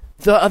then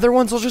the other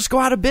ones will just go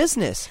out of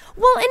business.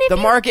 Well, and if The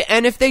you- market,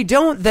 and if they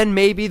don't, then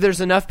maybe there's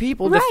enough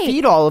people Right. to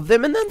feed all of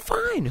them, and then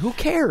fine, who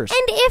cares?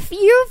 And if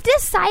you've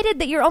decided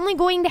that you're only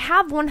going to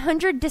have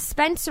 100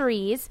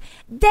 dispensaries,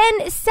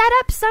 then set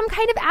up some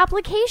kind of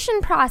application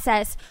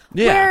process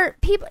Yeah. where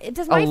people.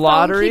 Does my phone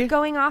lottery? keep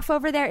going off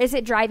over there? Is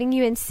it driving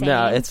you insane?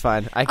 No, it's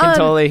fine. I can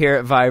totally hear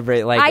it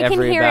vibrate like I can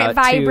every hear about it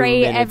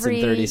vibrate 2 minutes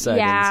every. and 30 seconds.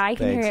 Yeah, I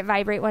can Thanks. hear it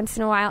vibrate once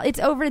in a while. It's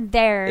over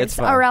there, It's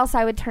fine. or else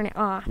I would turn it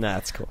off. Nah,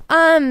 it's cool.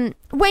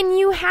 When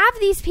you have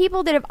these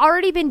people that have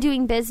already been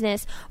doing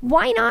business,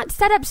 why not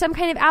set up some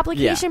kind of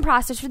application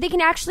process where they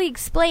can actually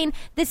explain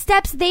the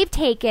steps they've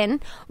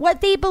taken, what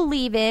they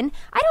believe in?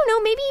 I don't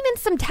know, maybe even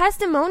some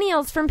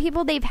testimonials from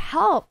people they've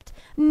helped.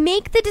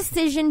 Make the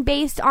decision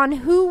based on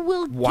who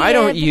will Why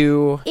give don't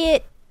you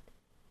it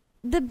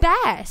the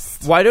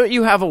best. Why don't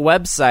you have a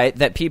website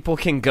that people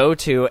can go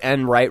to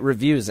and write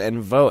reviews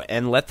and vote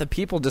and let the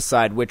people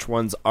decide which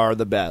ones are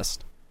the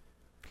best?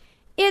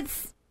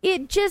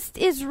 It just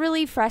is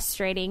really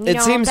frustrating.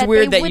 It seems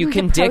weird that you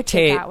can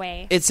dictate. that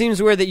way. It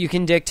seems weird that you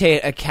can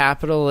dictate a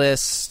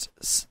capitalist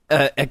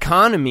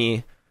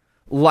economy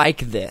like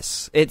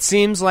this. It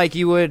seems like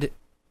you would,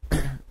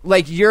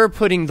 like you're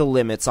putting the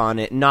limits on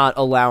it, not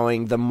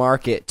allowing the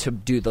market to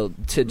do the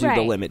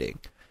Right. limiting,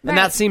 and Right.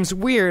 that seems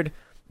weird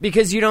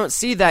because you don't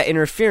see that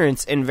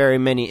interference in very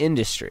many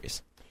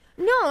industries.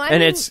 No, I And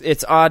mean,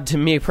 it's odd to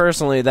me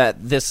personally that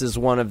this is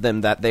one of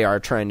them that they are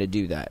trying to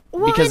do that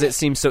Well, because and- it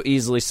seems so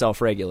easily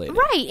self-regulated.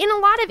 right. In a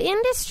lot of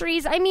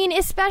industries, I mean,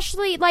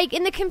 especially like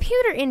in the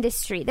computer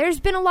industry,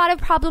 there's been a lot of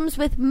problems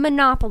with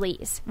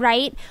monopolies,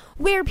 right?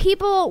 Where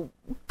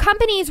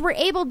companies were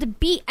able to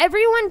beat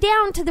everyone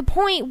down to the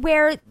point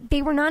where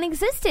they were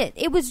non-existent.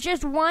 It was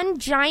just one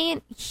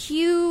giant,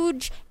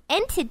 huge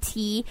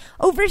entity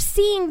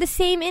overseeing the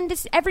same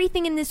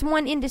everything in this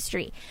one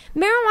industry.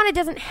 Marijuana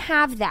doesn't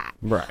have that.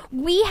 Right.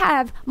 We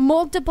have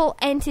multiple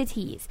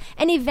entities,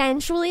 and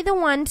eventually the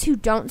ones who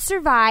don't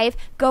survive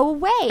go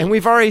away. And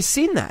we've already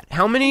seen that.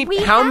 How many We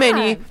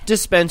many have.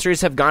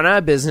 dispensaries have gone out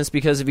of business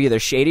because of either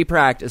shady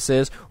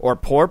practices or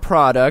poor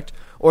product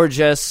or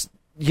just,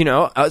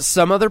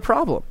 some other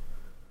problem?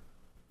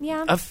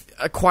 Yeah.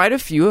 Quite a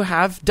few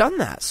have done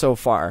that so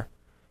far.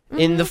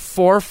 In the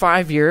 4 or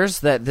 5 years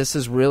that this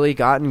has really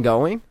gotten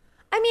going.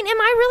 I mean,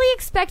 am I really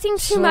expecting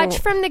too So- much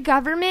from the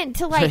government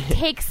to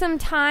take some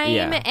time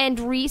Yeah. and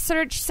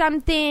research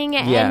something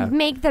Yeah. and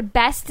make the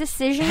best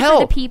decision Hell,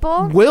 for the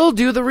people? we'll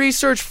do the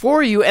research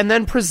for you and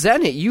then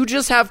present it. You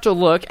just have to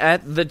look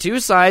at the two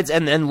sides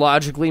and then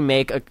logically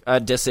make a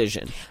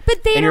decision.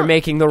 But they and you're don't-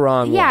 making the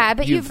wrong one. Yeah,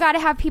 but you've got to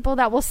have people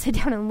that will sit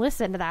down and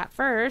listen to that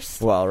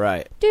first. Well,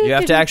 right. Do, You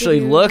have do, to do, actually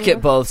do. look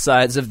at both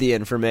sides of the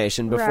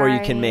information before you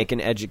can Right. make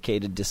an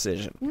educated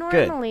decision.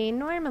 Good.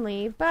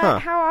 Normally. But Huh.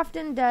 how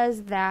often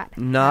does that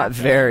Not happen?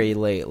 very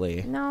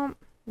lately. No.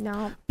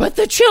 But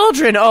the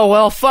children, oh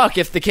well, fuck.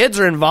 If the kids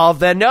are involved,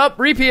 then nope,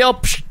 repeal.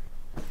 Psh,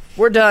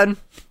 we're done.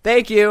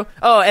 Thank you.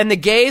 Oh, and the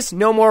gays,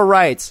 no more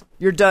rights.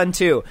 You're done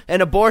too.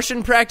 And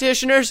abortion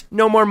practitioners,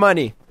 no more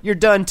money. You're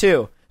done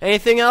too.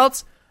 Anything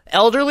else?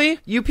 Elderly,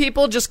 you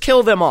people, just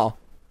kill them all.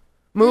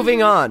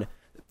 Moving on.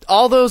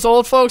 All those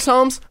old folks'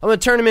 homes, I'm going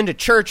to turn them into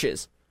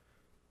churches.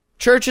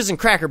 Churches and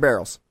Cracker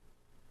Barrels.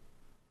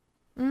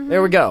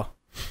 There we go.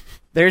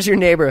 There's your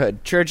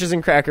neighborhood. Churches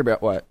and Cracker Barrel.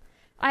 What?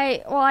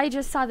 I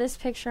just saw this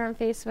picture on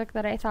Facebook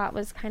that I thought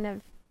was kind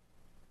of...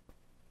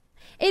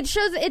 It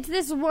shows it's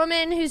this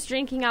woman who's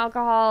drinking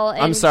alcohol.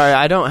 And I'm sorry,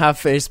 I don't have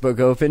Facebook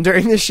open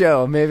during the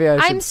show. Maybe I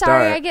should I'm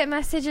sorry, start. I get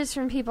messages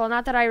from people.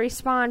 Not that I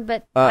respond,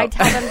 but I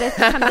tell them to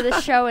come to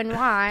the show and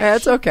watch.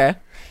 That's okay.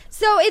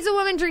 So it's a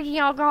woman drinking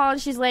alcohol,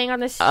 and she's laying on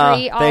the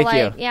street, all thank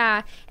like, you.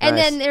 yeah. And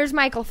Nice. then there's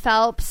Michael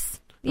Phelps,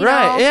 you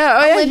Right? know, Yeah.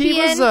 Oh, yeah. He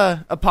Olympian. was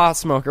a pot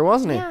smoker,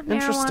 wasn't he? Yeah,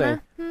 Interesting.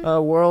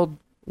 marijuana.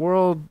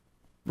 World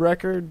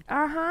record.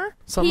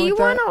 Something He like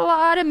won that? a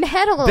lot of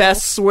medals.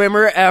 Best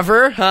swimmer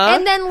ever, huh?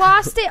 And then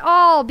lost it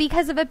all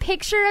because of a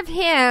picture of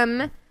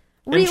him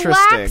Interesting.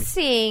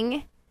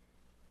 relaxing,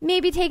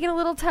 maybe taking a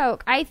little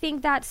toke. I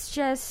think that's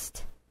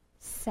just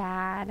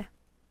sad.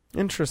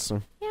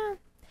 Interesting. Yeah.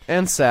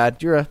 And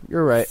sad. You're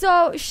right.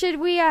 So should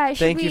we?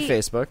 Thank you,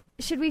 Facebook.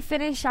 Should we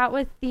finish out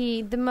with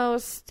the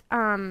most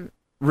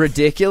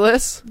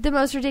Ridiculous.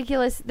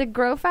 ridiculous, the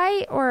grow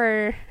fight,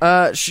 or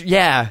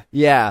Yeah.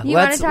 You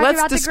wanna talk Let's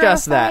about the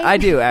discuss girl that. fight? I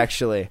do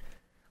actually.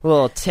 A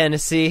little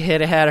Tennessee hit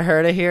had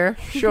herda here.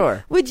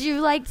 Sure. would you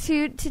like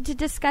to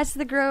discuss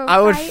the grow? I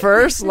would fight?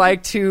 first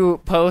like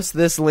to post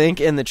this link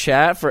in the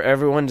chat for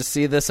everyone to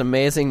see this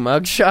amazing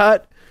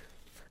mugshot.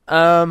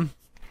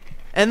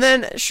 And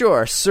then,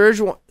 sure, Sir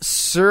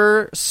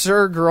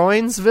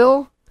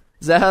Groinsville?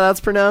 Is that how that's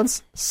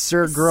pronounced?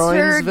 Sir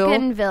Groinsville?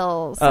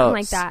 Surgeonville, something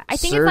like that. I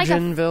think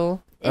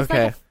Surgeonville? it's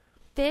Okay. like a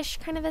fish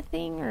kind of a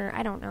thing, or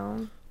I don't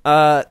know.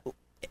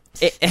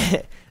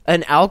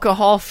 An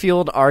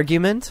alcohol-fueled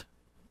argument?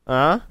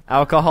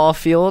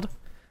 Alcohol-fueled?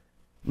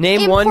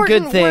 Name one good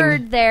Important thing.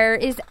 word there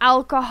is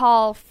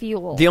alcohol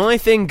fuel. The only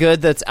thing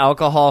good that's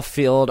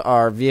alcohol-fueled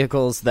are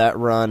vehicles that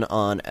run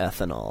on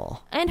ethanol.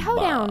 and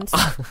hoedowns.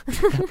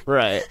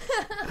 Right.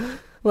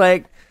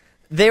 Like,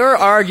 they were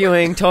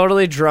arguing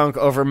totally drunk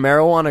over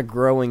marijuana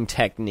growing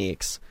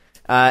techniques.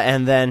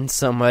 And then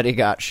somebody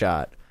got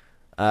shot.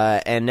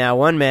 And now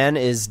one man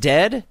is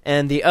dead,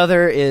 and the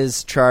other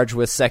is charged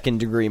with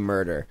second-degree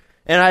murder.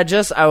 And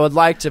I would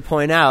like to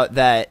point out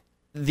that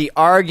the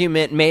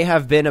argument may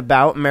have been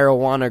about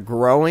marijuana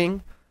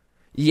growing,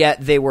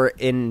 yet they were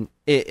in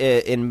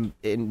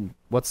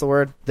what's the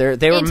word?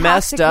 They were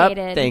messed up.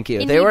 Intoxicated. Thank you.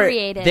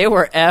 Inebriated. They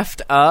were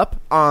effed up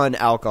on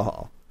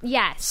alcohol.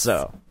 Yes.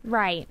 So,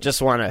 right.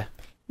 just want to.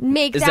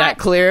 Make Is that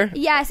clear?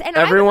 Yes. And I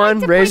would Everyone,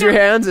 like to raise point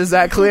your out- hands. Is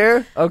that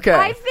clear? Okay.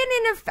 I've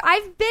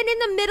been in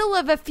the middle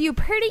of a few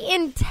pretty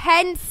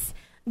intense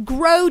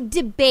grow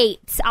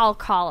debates, I'll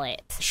call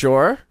it.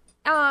 Sure.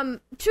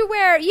 To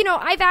where,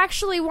 I've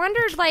actually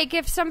wondered, like,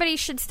 if somebody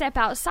should step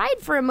outside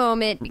for a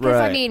moment, because,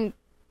 Right. I mean,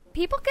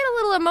 people get a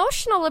little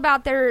emotional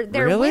about their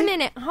Really?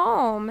 women at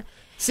home.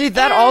 See,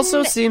 that And-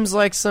 also seems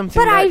like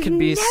something But that I've could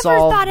be never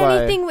solved thought by...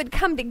 anything would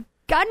come to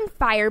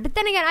gunfire. But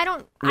then again, I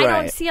don't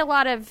Right. see a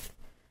lot of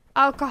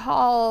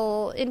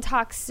alcohol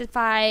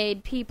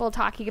intoxicated people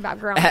talking about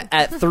growing.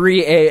 At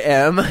 3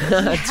 a.m.,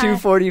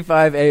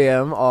 2:45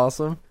 a.m.,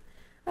 awesome.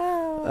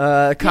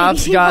 Cops Maybe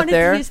he got wanted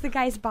there. to use the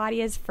guy's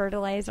body as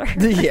fertilizer.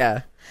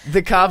 Yeah.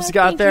 The cops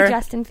got Thank there. you,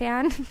 Justin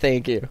fan.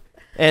 Thank you.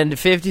 And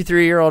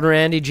 53-year-old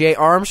Randy J.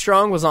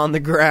 Armstrong was on the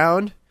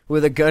ground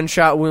with a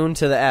gunshot wound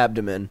to the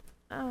abdomen.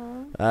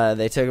 Oh.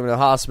 They took him to the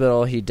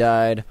hospital. He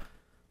died.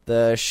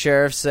 The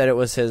sheriff said it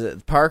was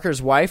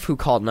Parker's wife who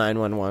called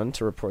 911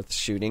 to report the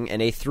shooting,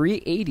 and a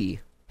 .380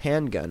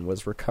 handgun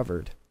was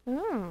recovered.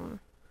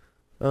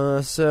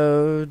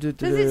 So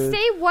Does it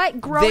say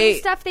what growing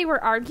stuff they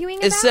were arguing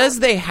about? It says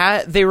they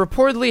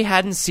reportedly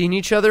hadn't seen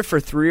each other for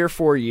 3 or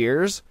 4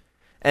 years,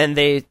 and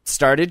they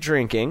started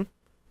drinking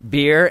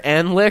beer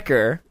and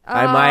liquor.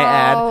 I might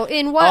add. Oh,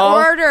 in what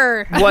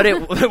order?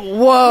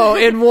 Whoa!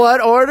 In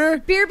what order?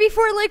 Beer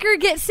before liquor,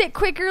 get sick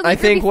quicker. Liquor I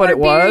think before what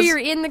it beer, was- you're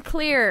in the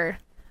clear.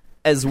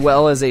 As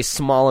well as a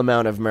small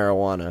amount of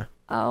marijuana.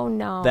 Oh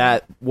no!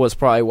 That was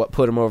probably what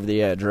put him over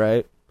the edge,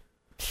 right?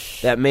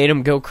 That made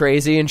him go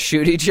crazy and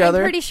shoot each other.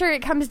 I'm pretty sure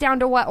it comes down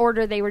to what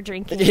order they were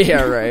drinking.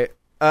 Yeah, right.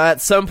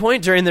 At some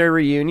point during their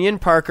reunion,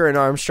 Parker and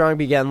Armstrong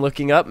began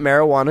looking up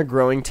marijuana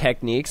growing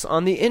techniques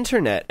on the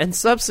internet, and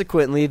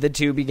subsequently the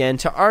two began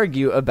to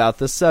argue about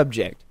the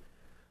subject.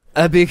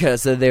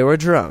 Because they were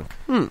drunk.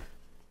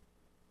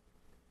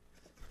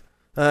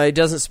 He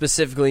doesn't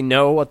specifically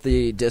know what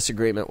the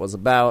disagreement was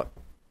about.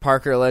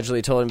 Parker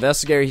allegedly told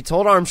investigators he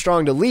told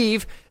Armstrong to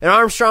leave, and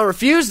Armstrong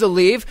refused to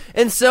leave,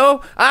 and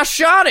so I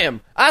shot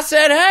him. I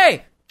said,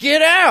 hey,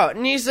 get out.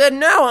 And he said,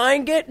 no, I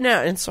ain't getting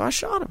out. And so I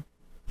shot him.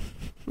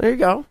 There you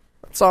go.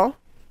 That's all.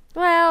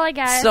 Well, I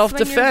guess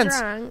Self-defense.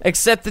 when you're drunk.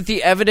 Except that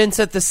the evidence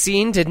at the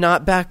scene did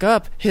not back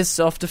up his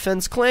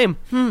self-defense claim.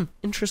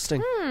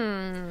 Interesting.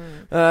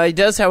 He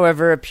does,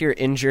 however, appear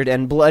injured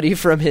and bloody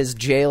from his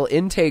jail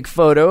intake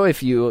photo,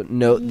 if you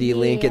note the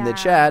link in the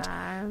chat.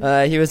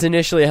 He was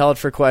initially held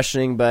for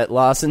questioning, but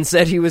Lawson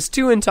said he was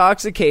too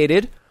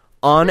intoxicated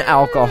on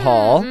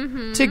alcohol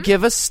to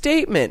give a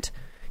statement.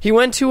 He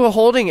went to a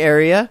holding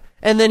area,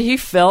 and then he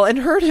fell and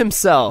hurt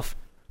himself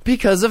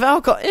because of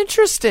alcohol.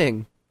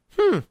 Interesting.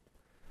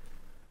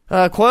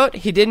 Quote,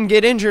 he didn't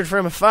get injured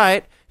from a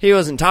fight. He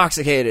was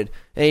intoxicated,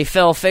 and he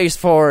fell face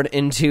forward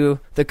into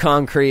the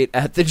concrete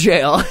at the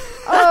jail.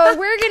 Oh,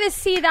 we're going to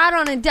see that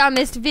on a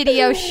Dumbest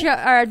Video show,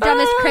 or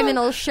Dumbest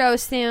Criminal show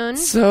soon.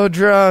 So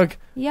drunk.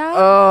 Yeah.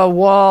 Oh,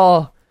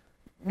 wall.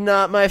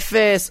 Not my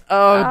face.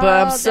 Oh,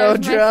 but I'm so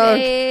there's my drunk.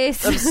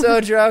 face. I'm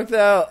so drunk,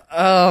 though.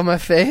 Oh, my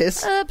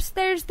face. Oops,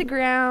 there's the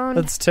ground.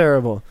 That's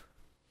terrible.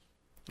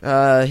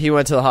 He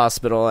went to the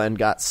hospital and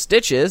got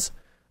stitches.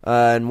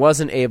 And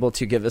wasn't able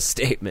to give a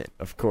statement,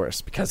 of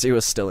course, because he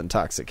was still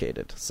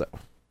intoxicated. So,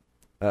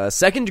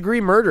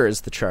 second-degree murder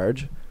is the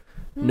charge.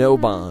 No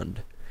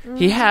bond.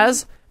 He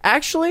has,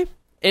 actually,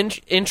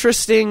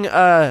 interesting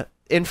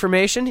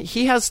information.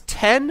 He has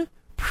 10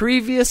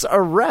 previous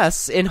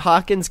arrests in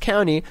Hawkins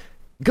County,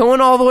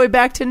 going all the way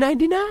back to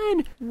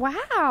 99.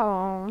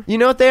 Wow. You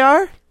know what they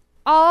are?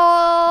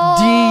 All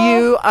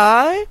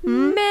DUI?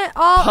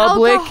 all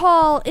Public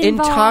alcohol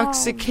involved.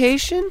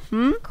 intoxication?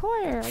 Of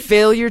course.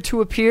 Failure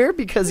to appear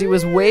because he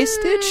was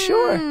wasted?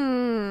 Sure.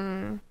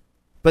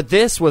 But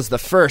this was the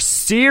first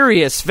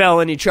serious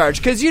felony charge.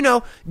 Because, you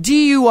know,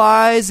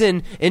 DUIs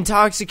and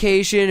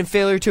intoxication and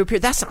failure to appear,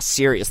 that's not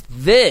serious.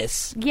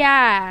 This,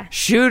 Yeah.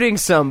 shooting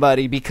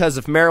somebody because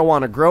of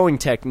marijuana growing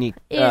technique,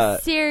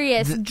 Is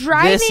serious.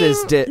 Driving. this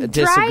is disagreement,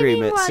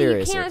 driving while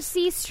seriously. you can't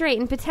see straight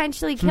and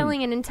potentially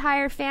killing an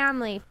entire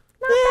family.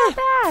 Not that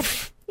bad.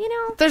 You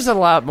know, There's a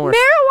lot more.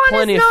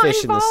 Plenty marijuana's of not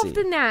fish in the involved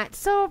sea. in that,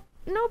 so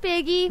no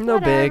biggie. No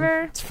big.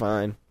 whatever. It's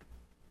fine.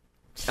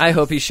 I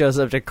hope he shows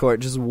up to court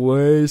just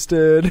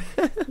wasted.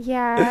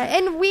 Yeah,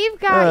 and we've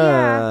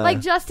got like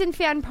Justin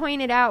Fan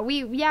pointed out,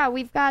 we've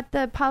got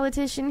the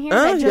politician here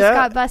that just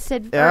got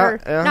busted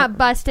for not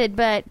busted,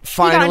 but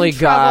Finally he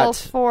got, in trouble got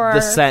for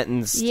the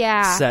sentence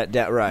set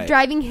down right.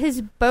 driving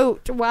his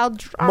boat while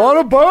drunk. I'm on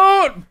a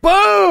boat!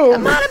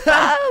 Boom! I'm on a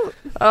boat.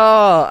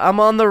 Oh, I'm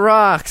on the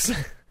rocks.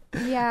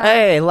 Yeah.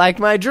 Hey, like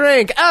my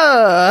drink.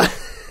 That's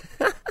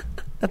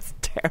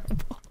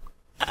terrible.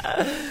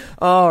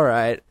 All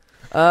right.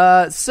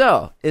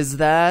 So, is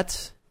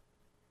that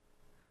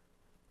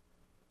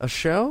a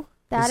show?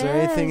 That is there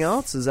anything is.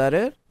 else? Is that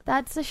it?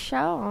 That's a show.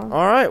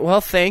 All right.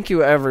 Well, thank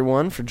you,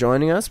 everyone, for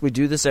joining us. We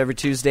do this every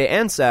Tuesday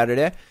and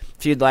Saturday.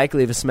 If you'd like,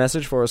 leave us a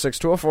message,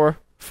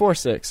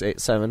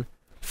 406-204-4687.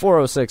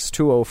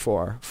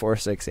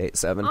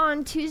 406-204-4687.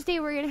 On Tuesday,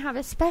 we're going to have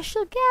a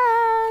special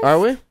guest. Are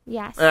we?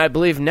 Yes. And I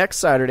believe next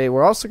Saturday,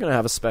 we're also going to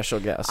have a special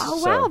guest. Oh,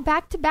 so- wow.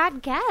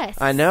 Back-to-back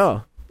guests. I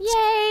know.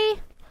 Yay.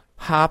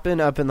 Hopping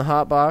up in the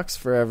hot box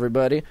for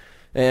everybody.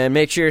 And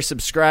make sure you're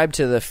subscribed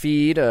to the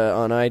feed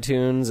on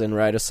iTunes and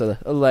write us a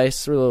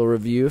nice little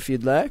review if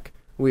you'd like.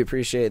 We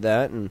appreciate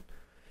that. And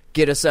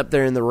get us up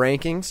there in the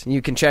rankings.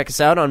 You can check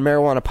us out on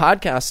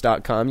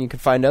marijuanapodcast.com. You can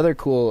find other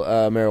cool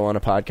marijuana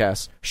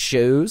podcast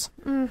shows.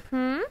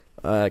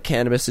 Mm-hmm.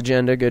 Cannabis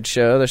Agenda, good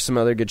show. There's some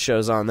other good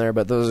shows on there,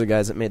 but those are the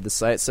guys that made the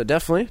site. So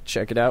definitely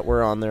check it out.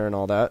 We're on there and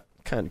all that.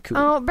 Kind of cool.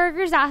 Oh,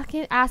 Burger's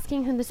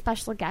asking who the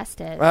special guest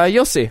is.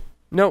 You'll see.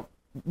 Nope.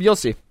 You'll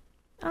see.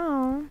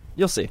 Oh.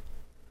 You'll see.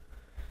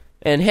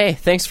 And hey,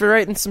 thanks for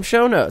writing some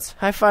show notes.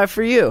 High five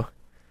for you.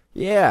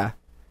 Yeah.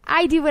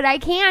 I do what I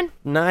can.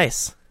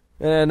 Nice.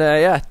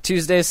 And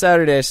Tuesdays,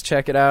 Saturdays,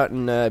 check it out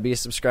and be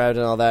subscribed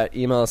and all that.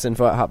 Email us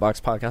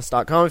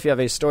info@hotboxpodcast.com if you have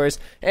any stories.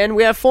 And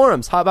we have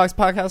forums,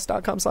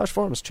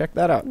 hotboxpodcast.com/forums. Check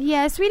that out.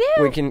 Yes, we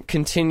do. We can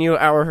continue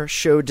our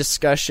show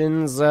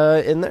discussions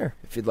in there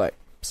if you'd like.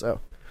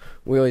 So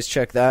we always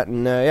check that.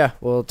 And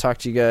we'll talk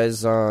to you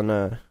guys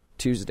on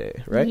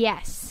Tuesday, right?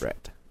 Yes.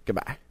 Right.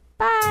 Goodbye.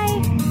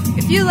 Bye.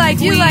 If you like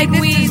weed,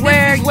 this is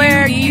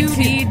where you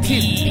need to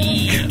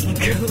be.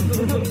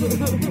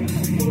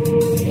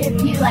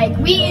 If you like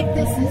weed,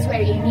 this is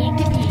where you need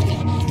to